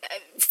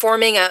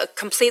forming a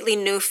completely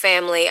new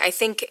family, I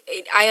think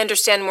I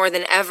understand more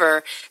than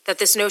ever that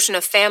this notion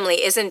of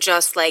family isn't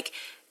just like,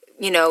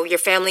 you know, your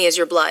family is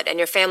your blood and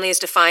your family is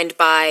defined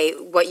by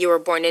what you were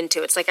born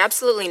into. It's like,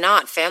 absolutely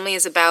not. Family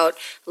is about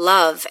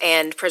love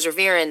and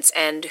perseverance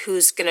and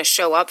who's going to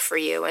show up for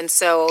you. And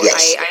so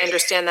I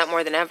understand that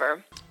more than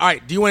ever. All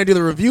right. Do you want to do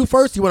the review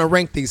first? Or you want to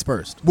rank these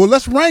first? Well,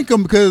 let's rank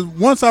them, because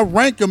once I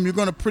rank them, you're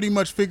going to pretty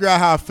much figure out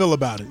how I feel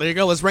about it. There you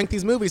go. Let's rank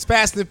these movies.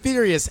 Fast and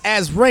Furious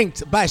as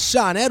ranked by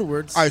Sean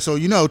Edwards. All right. So,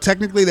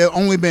 technically there have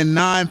only been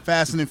 9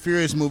 Fast and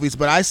Furious movies,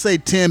 but I say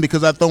 10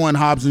 because I throw in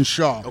Hobbs and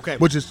Shaw,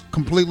 which is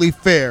completely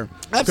fair.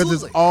 Absolutely.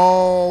 Because it's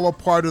all a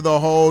part of the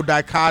whole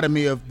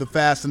dichotomy of the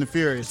Fast and the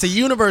Furious. It's a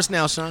universe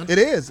now, Sean. It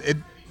is. It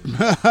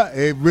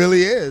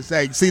really is.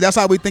 Hey, see, that's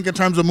how we think in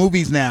terms of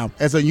movies now,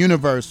 as a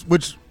universe,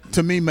 which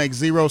to me makes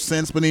zero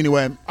sense. But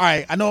anyway, all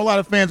right, I know a lot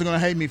of fans are going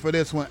to hate me for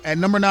this one. At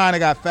number 9, I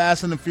got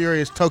Fast and the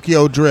Furious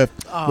Tokyo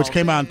Drift, which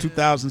came out in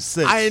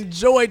 2006. I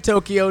enjoyed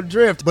Tokyo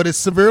Drift. But it's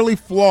severely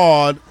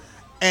flawed,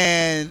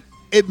 and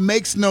it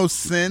makes no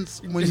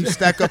sense when you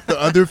stack up the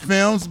other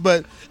films,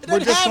 but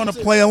we're just going to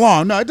play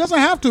along. No, it doesn't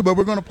have to, but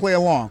we're going to play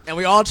along. And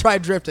we all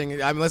tried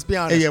drifting. I mean, let's be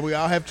honest. Yeah, we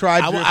all have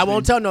tried drifting. I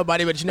won't tell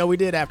nobody, but we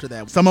did after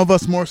that. Some of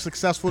us more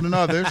successful than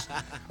others.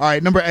 All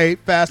right, number 8,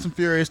 Fast and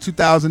Furious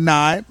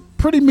 2009.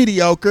 Pretty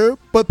mediocre,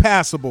 but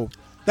passable.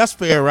 That's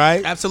fair,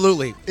 right?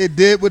 Absolutely. It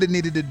did what it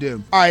needed to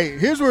do. All right,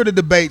 here's where the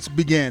debates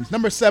begins.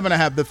 Number 7, I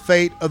have The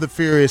Fate of the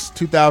Furious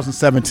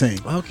 2017.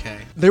 Okay.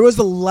 There was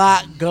a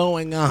lot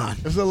going on.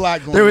 There's a lot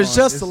going on. There was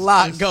just a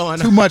lot going on.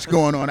 Too much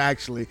going on,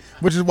 actually,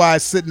 which is why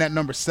it's sitting at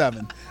number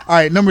 7. All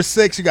right, number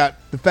 6, you got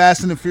The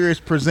Fast and the Furious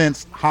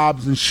presents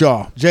Hobbs and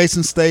Shaw.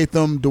 Jason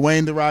Statham,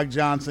 Dwayne The Rock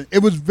Johnson. It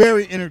was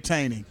very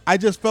entertaining. I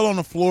just fell on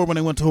the floor when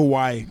they went to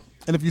Hawaii.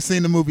 And if you've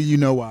seen the movie, you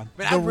know why.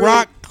 The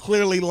Rock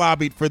clearly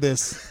lobbied for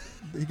this.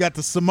 He got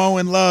the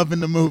Samoan love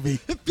in the movie.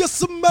 He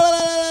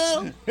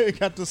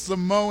got the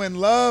Samoan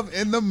love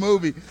in the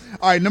movie.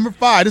 All right, number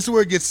 5. This is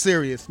where it gets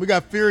serious. We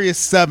got Furious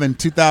 7,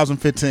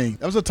 2015.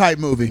 That was a tight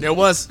movie. It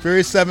was.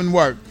 Furious 7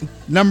 worked.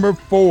 Number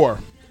 4,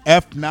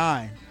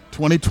 F9,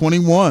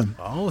 2021.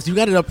 Oh, so you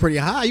got it up pretty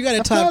high. You got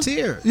it top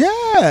tier.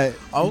 Yeah.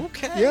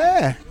 Okay.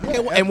 Yeah.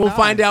 Okay, and we'll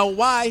find out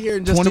why here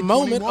in just a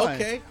moment.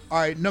 Okay. All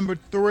right, number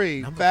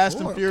 3, Fast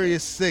and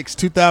Furious 6,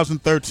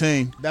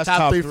 2013. That's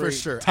top 3 for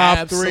sure. Top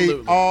Absolutely.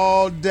 3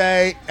 all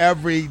day,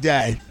 every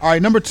day. All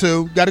right, number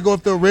 2, got to go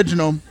with the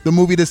original, the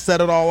movie that set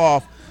it all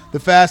off, The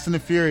Fast and the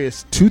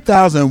Furious,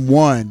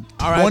 2001,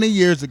 20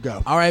 years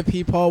ago.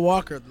 R.I.P. Paul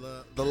Walker,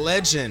 the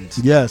legend.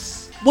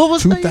 Yes. What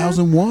was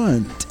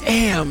 2001?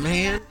 Damn,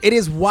 man. It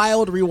is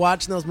wild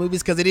rewatching those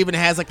movies because it even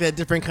has like that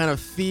different kind of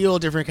feel,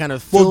 different kind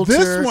of filter. Well,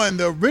 this one,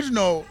 the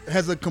original,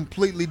 has a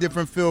completely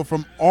different feel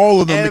from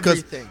all of them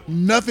because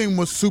nothing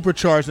was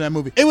supercharged in that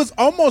movie. It was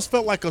almost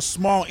felt like a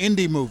small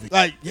indie movie.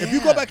 Like, if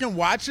you go back and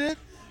watch it,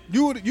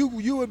 you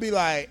would be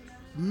like,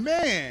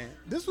 man,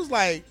 this was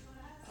like,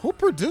 who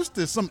produced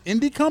this? Some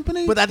indie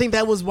company? But I think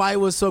that was why it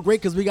was so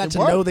great because we got to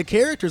know the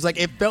characters. Like,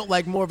 it felt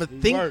like more of a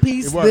think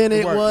piece than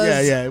it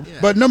was. Yeah.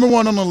 But number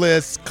 1 on the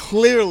list,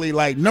 clearly,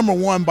 like, number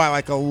 1 by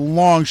like a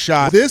long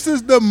shot. This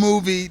is the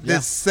movie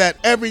that set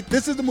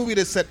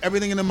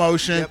everything in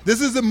motion. Yep. This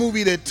is the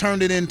movie that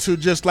turned it into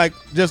just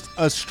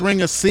a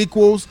string of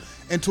sequels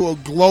into a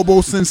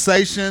global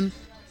sensation.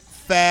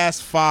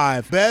 Fast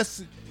 5.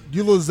 Best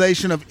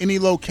utilization of any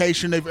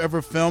location they've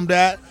ever filmed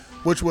at,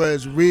 which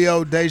was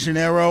Rio de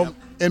Janeiro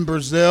in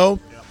Brazil.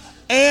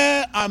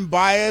 And I'm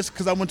biased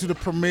because I went to the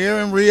premiere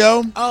in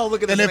Rio. Oh,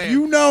 look at this. And if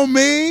you know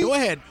me, go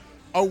ahead.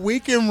 A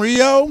week in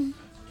Rio,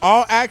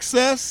 all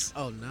access.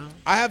 Oh, no.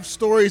 I have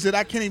stories that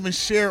I can't even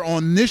share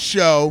on this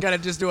show. Got to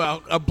just do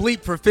a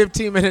bleep for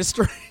 15 minutes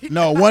straight.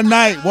 No, one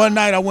night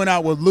I went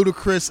out with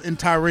Ludacris and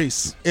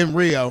Tyrese in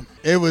Rio.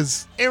 It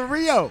was in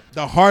Rio,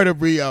 the heart of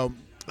Rio.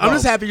 I'm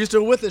just happy you're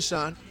still with us,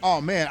 Sean.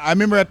 Oh, man. I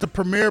remember at the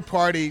premiere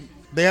party,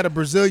 they had a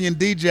Brazilian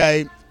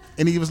DJ,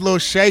 and he was a little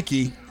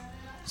shaky.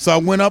 So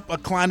I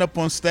climbed up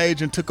on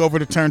stage and took over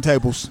the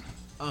turntables.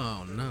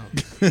 Oh, no.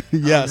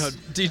 Yes. Oh, no.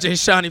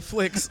 DJ Shawnee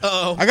Flicks.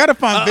 Uh-oh. I got to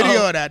find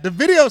video of that. The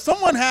video,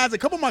 someone has, a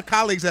couple of my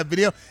colleagues have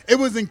video. It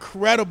was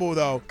incredible,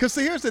 though. Because,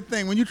 see, here's the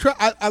thing. When you try,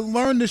 I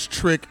learned this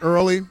trick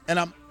early, and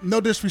I'm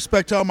no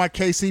disrespect to all my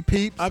KC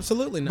peeps.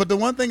 Absolutely not. But the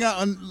one thing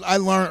I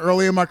learned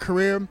early in my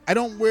career, I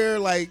don't wear,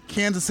 like,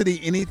 Kansas City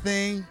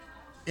anything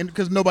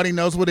because nobody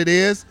knows what it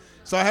is.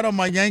 So I had on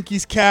my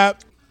Yankees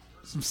cap,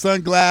 some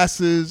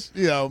sunglasses.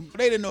 You know,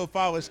 they didn't know if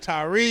I was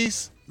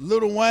Tyrese,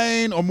 Lil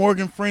Wayne, or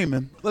Morgan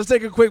Freeman. Let's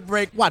take a quick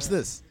break. Watch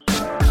this.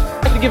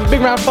 I'd like to give a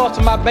big round of applause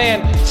to my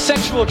band,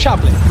 Sexual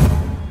Chocolate.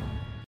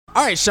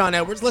 All right, Sean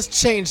Edwards, let's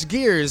change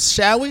gears,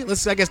 shall we?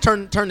 Let's, I guess,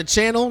 turn the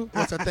channel.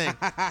 What's our thing?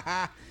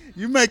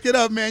 You make it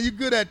up, man. You're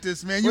good at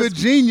this, man. You're a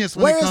genius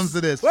when it comes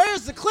to this.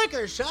 Where's the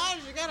clicker, Sean?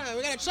 We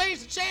gotta change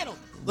the channel.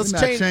 We're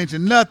not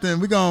changing nothing.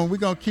 We're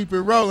gonna keep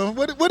it rolling.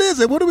 What is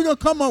it? What are we gonna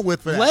come up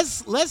with for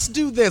that? Let's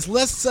do this.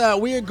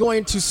 We are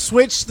going to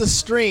switch the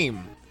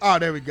stream. Oh,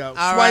 there we go. All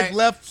swipe right.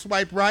 left,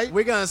 swipe right.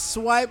 We're gonna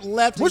swipe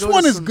left. Which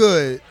one is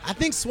good? I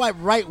think swipe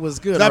right was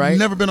good. I've right?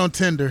 never been on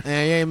Tinder.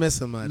 And you ain't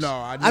missing much. No,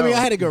 I know. I mean, I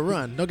had a good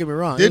run. Don't get me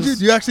wrong. Did you?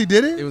 You actually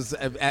did it? It was.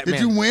 Did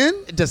you win?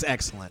 Just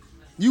excellent.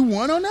 You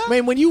won on that? I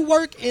mean, when you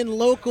work in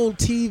local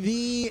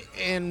TV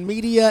and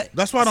media,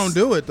 that's why I don't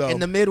do it though. In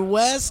the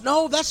Midwest,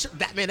 no, that's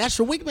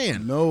your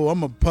wingman. No,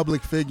 I'm a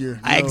public figure.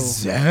 No,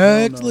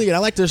 Exactly. no. And I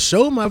like to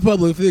show my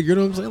public figure. You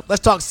know what I'm saying?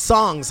 Let's talk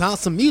songs,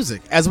 some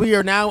music. As we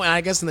are now, and I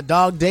guess in the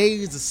dog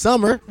days of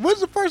summer. When's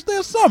the first day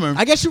of summer?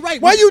 I guess you're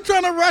right. Why are you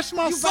trying to rush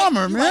my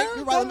summer, man?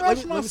 You're right.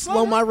 Let me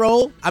slow my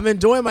roll. I'm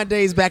enjoying my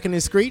days back in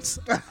the streets.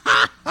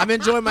 I'm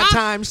enjoying my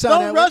time.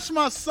 Don't rush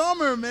my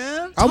summer,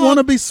 man. I want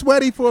to be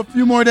sweaty for a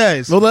few more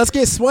days. Well, let's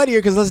get sweatier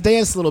because let's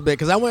dance a little bit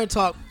because I want to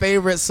talk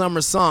favorite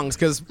summer songs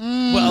because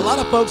what a lot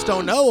of folks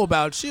don't know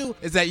about you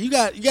is that you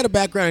got a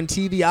background in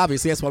TV.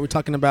 Obviously, that's why we're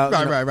talking about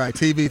right.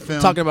 TV,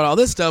 film, talking about all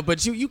this stuff.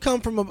 But you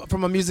come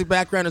from a music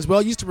background as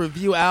well. You used to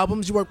review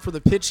albums. You work for The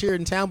Pitch here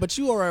in town, but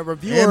you are a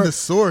reviewer and The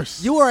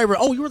Source. You were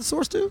you were The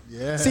Source too.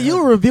 Yeah. See, you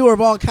were a reviewer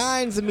of all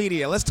kinds of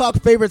media. Let's talk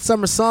favorite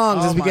summer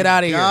songs as we get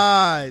out of here.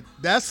 God,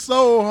 that's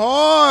so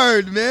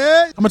hard,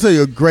 man. I'm gonna tell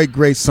you a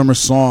great summer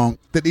song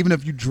that even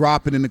if you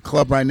drop it in the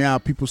club right now,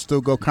 people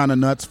still go kind of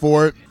nuts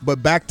for it.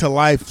 But Back to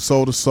Life,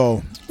 Soul to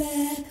Soul.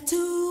 Back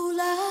to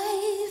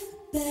life,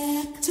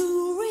 back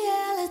to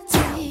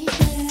reality,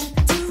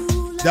 back to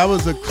life. That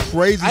was a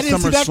crazy I didn't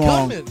summer see that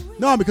song. coming.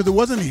 No, because it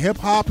wasn't hip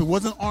hop, it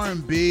wasn't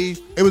R&B.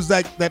 It was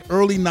like that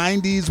early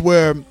 90s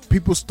where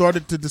people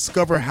started to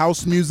discover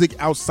house music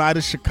outside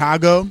of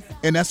Chicago.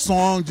 And that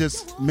song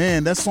just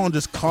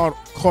caught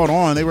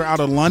on. They were out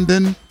of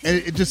London and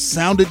it just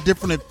sounded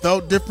different. It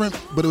felt different,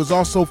 but it was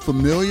also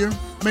familiar.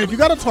 I mean, if you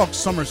got to talk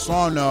summer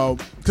song, though,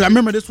 because I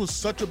remember this was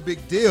such a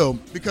big deal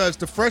because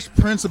the Fresh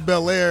Prince of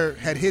Bel-Air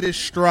had hit his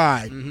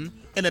stride. Mm-hmm.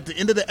 And at the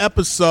end of the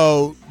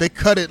episode, they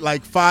cut it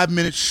like 5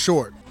 minutes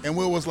short. And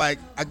Will was like,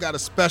 I got a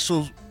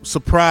special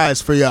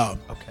surprise for y'all.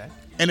 Okay.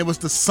 And it was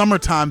the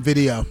summertime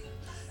video.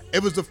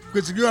 It was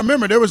because you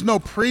remember there was no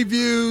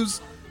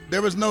previews,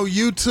 there was no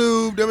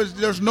YouTube,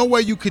 there's no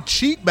way you could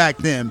cheat back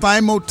then.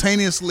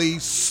 Simultaneously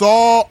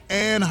saw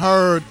and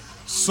heard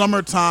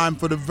Summertime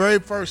for the very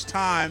first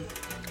time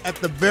at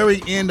the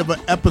very end of an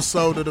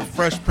episode of the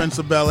Fresh Prince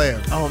of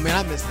Bel-Air. Oh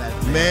man, I missed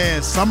that.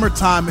 Man,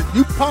 Summertime,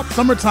 you pop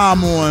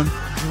Summertime on,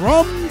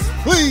 drums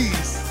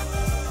please,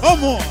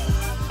 come on.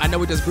 I know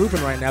we're just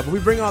grouping right now, but we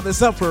bring all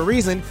this up for a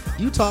reason.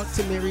 You talked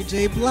to Mary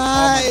J.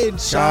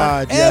 Blige,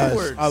 Sean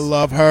Edwards. Yes. I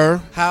love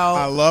her.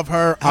 I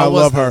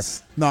love her.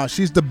 No,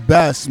 she's the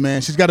best,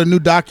 man. She's got a new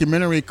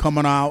documentary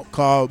coming out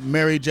called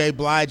Mary J.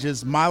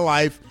 Blige's My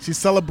Life. She's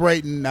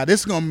celebrating, now this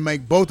is going to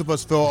make both of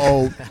us feel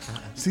old.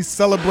 She's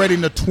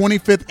celebrating the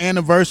 25th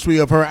anniversary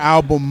of her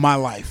album, My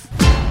Life.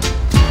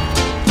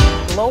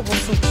 Global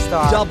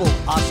superstar. Double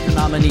Oscar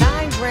nominee.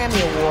 9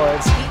 Grammy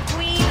Awards. The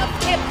queen of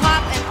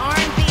hip-hop and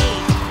R&B.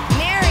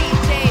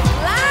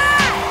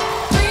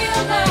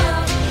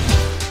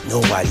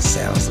 Nobody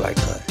sounds like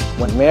her.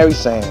 When Mary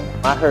sang,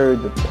 I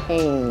heard the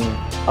pain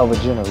of a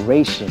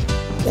generation.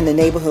 In the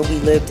neighborhood we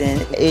lived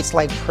in, it's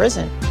like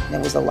prison. There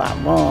was a lot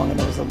wrong and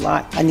there was a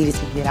lot I needed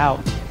to get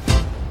out.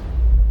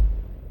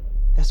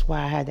 That's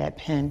why I had that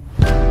pen.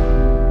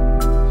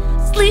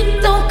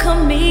 Sleep don't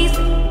come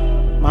easy.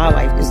 My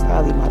Life is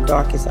probably my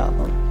darkest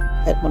album.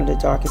 At one of the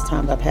darkest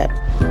times I've had.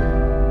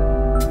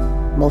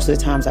 Most of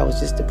the times I was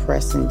just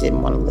depressed and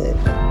didn't want to live.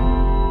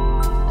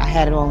 I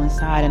had it all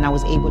inside and I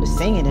was able to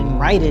sing it and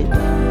write it.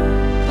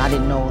 I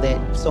didn't know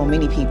that so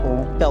many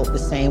people felt the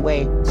same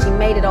way. She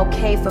made it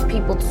okay for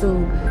people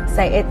to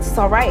say it's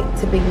all right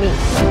to be me.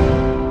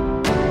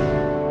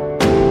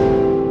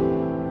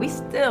 We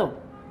still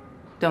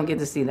don't get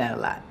to see that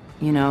a lot,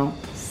 you know?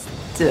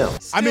 Still.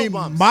 I mean,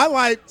 bumps. My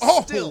Life,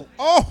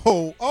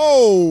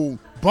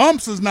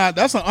 bumps is not,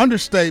 that's an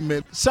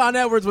understatement. Sean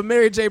Edwards with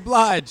Mary J.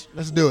 Blige.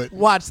 Let's do it.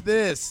 Watch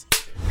this.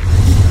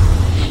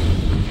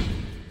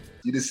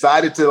 You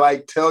decided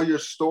to tell your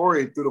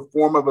story through the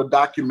form of a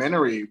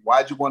documentary.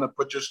 Why'd you want to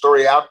put your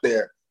story out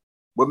there?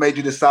 What made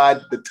you decide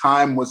the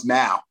time was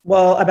now?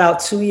 Well, about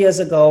 2 years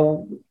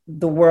ago,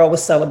 the world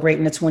was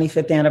celebrating the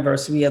 25th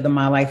anniversary of the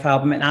My Life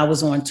album, and I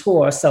was on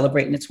tour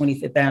celebrating the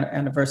 25th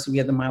anniversary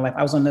of the My Life.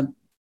 I was on the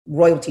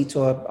royalty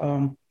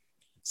tour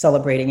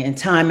celebrating, and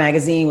Time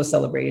Magazine was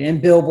celebrating,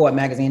 and Billboard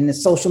Magazine, and the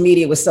social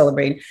media was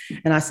celebrating.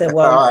 And I said,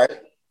 well,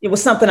 it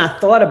was something I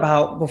thought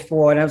about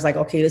before, and I was like,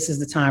 okay, this is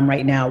the time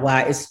right now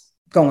why it's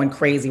going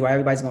crazy, why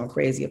everybody's going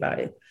crazy about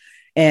it.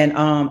 And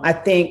I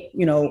think,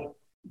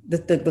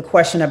 the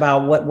question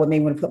about what made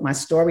me want to put my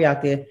story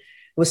out there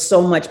was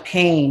so much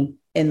pain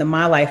in the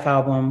My Life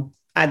album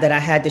that I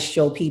had to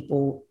show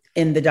people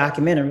in the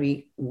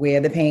documentary where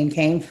the pain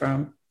came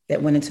from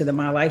that went into the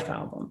My Life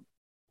album.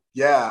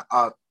 Yeah,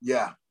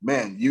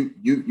 man,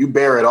 you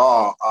bear it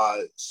all.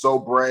 So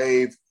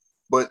brave,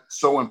 but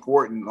so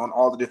important on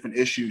all the different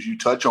issues you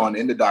touch on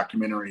in the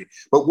documentary.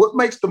 But what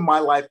makes the My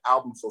Life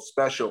album so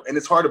special? And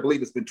it's hard to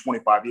believe it's been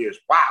 25 years.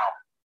 Wow.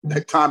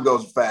 That time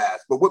goes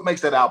fast. But what makes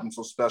that album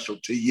so special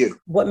to you?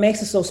 What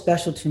makes it so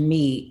special to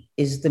me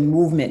is the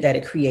movement that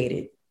it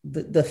created,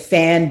 the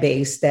fan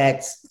base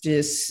that's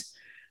just,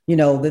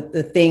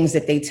 the things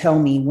that they tell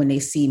me when they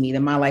see me.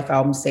 The My Life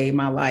album saved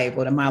my life,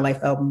 or the My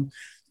Life album,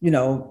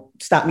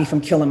 stopped me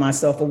from killing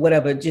myself, or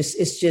whatever.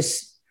 It's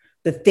just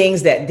the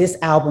things that this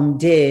album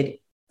did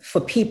for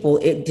people,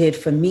 it did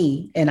for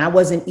me. And I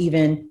wasn't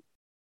even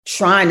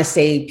trying to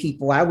save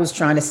people. I was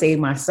trying to save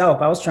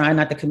myself. I was trying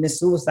not to commit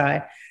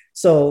suicide.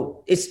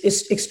 So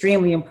it's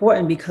extremely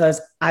important because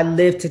I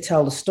live to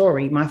tell the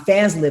story. My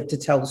fans live to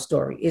tell the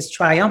story. It's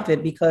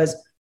triumphant because,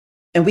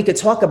 and we could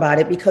talk about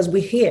it because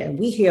we're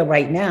here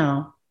right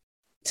now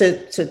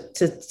to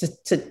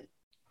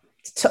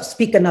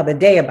speak another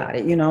day about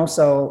it,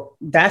 So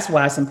that's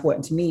why it's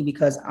important to me,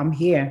 because I'm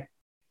here.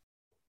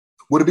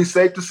 Would it be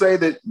safe to say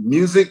that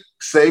music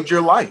saved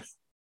your life?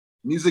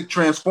 Music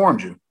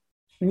transformed you?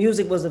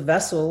 Music was a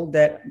vessel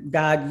that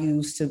God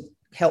used to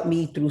help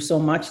me through so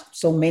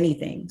many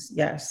things.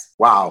 Yes.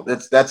 Wow.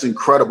 That's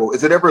incredible.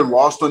 Is it ever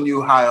lost on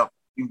you how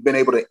you've been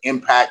able to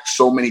impact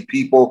so many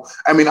people?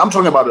 I mean, I'm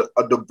talking about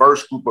a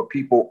diverse group of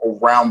people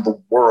around the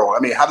world.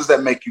 I mean, how does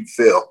that make you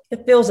feel?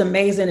 It feels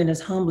amazing and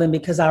it's humbling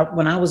because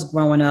when I was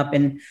growing up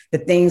and the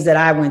things that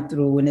I went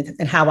through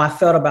and how I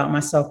felt about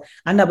myself,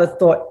 I never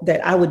thought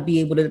that I would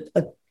be able to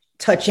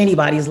touch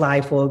anybody's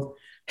life or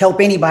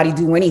help anybody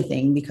do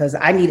anything because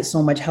I needed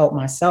so much help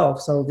myself.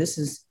 So this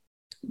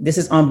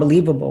is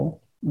unbelievable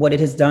what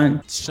it has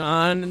done.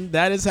 Sean,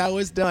 that is how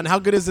it's done. How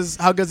good is this?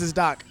 How good is this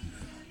doc?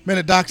 Man,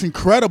 the doc's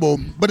incredible,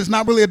 but it's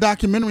not really a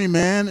documentary,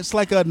 man. It's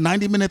like a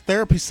 90-minute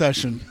therapy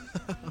session.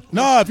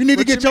 No, if you need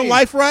to get your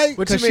life right,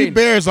 because she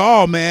bears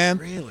all, man.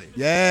 Really?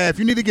 Yeah, if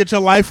you need to get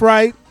your life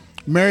right,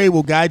 Mary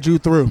will guide you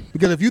through.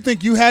 Because if you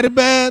think you had it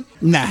bad,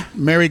 nah,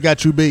 Mary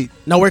got you beat.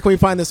 Now, where can we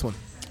find this one?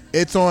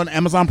 It's on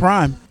Amazon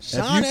Prime.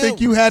 Sean if you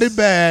think you had it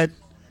bad,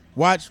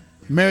 watch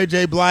Mary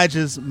J.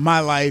 Blige's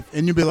My Life,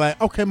 and you'll be like,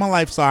 okay, my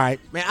life's all right.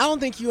 Man, I don't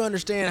think you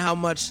understand how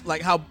much,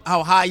 like how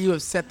high you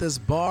have set this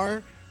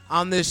bar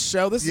on this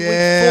show. This is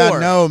week 4.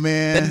 I know,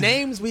 man. The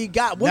names we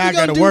got. What now we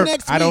gonna do work.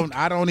 next week?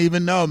 I don't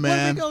even know,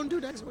 man. What are we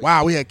gonna do next week?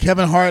 Wow, we had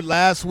Kevin Hart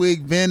last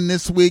week, Vin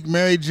this week,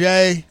 Mary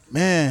J.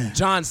 Man.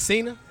 John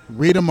Cena.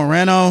 Rita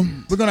Moreno.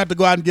 We're going to have to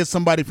go out and get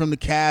somebody from the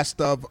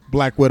cast of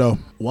Black Widow.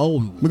 Whoa.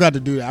 We got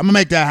to do that. I'm going to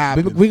make that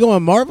happen. We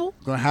going Marvel?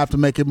 Going to have to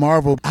make it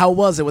Marvel. How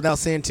was it without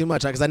saying too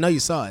much? Because I know you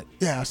saw it.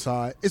 Yeah, I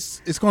saw it.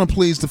 It's going to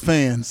please the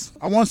fans.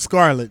 I want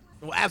Scarlett.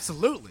 Well,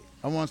 absolutely.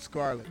 I want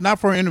Scarlett. Not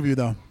for an interview,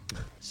 though.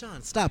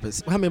 Sean, stop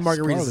it. How many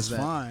margaritas is that?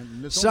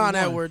 Fine. Sean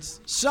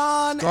Edwards.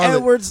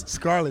 Edwards.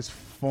 Scarlett's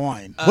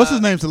fine. What's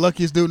his name's the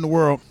luckiest dude in the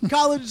world?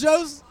 Colin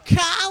Jost.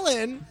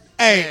 Colin.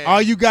 Hey,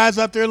 all you guys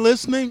out there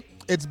listening,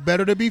 it's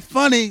better to be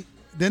funny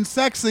than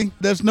sexy.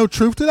 There's no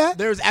truth to that?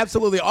 There's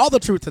absolutely all the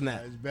truth in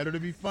that. It's better to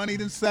be funny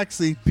than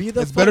sexy.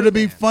 It's better to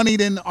be funny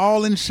than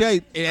all in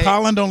shape.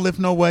 Colin don't lift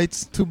no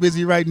weights. Too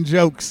busy writing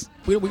jokes.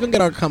 We're going to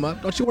get our come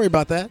up. Don't you worry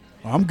about that.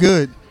 I'm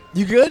good.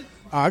 You good?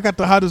 I got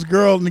the hottest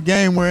girl in the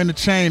game wearing the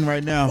chain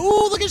right now.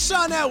 Ooh, look at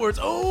Sean Edwards.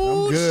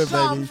 Ooh, I'm good,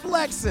 Sean baby.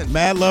 flexing.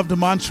 Mad love to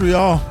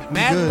Montreal.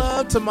 Mad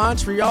love to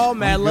Montreal.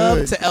 Mad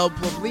love to El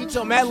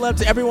Pueblito. Mad love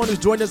to everyone who's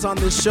joined us on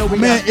this show.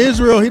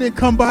 Israel, he didn't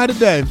come by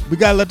today. We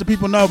got to let the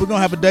people know we're going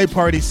to have a day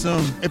party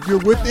soon. If you're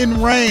within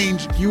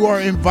range, you are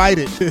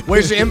invited.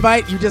 Where's your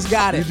invite? You just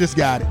got it. You just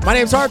got it. My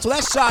name's Hartzell.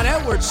 That's Sean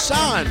Edwards.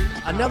 Sean,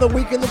 another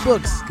week in the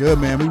books. Good,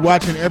 man. We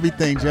watching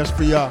everything just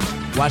for y'all.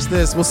 Watch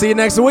this. We'll see you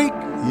next week.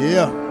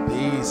 Yeah.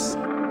 Peace.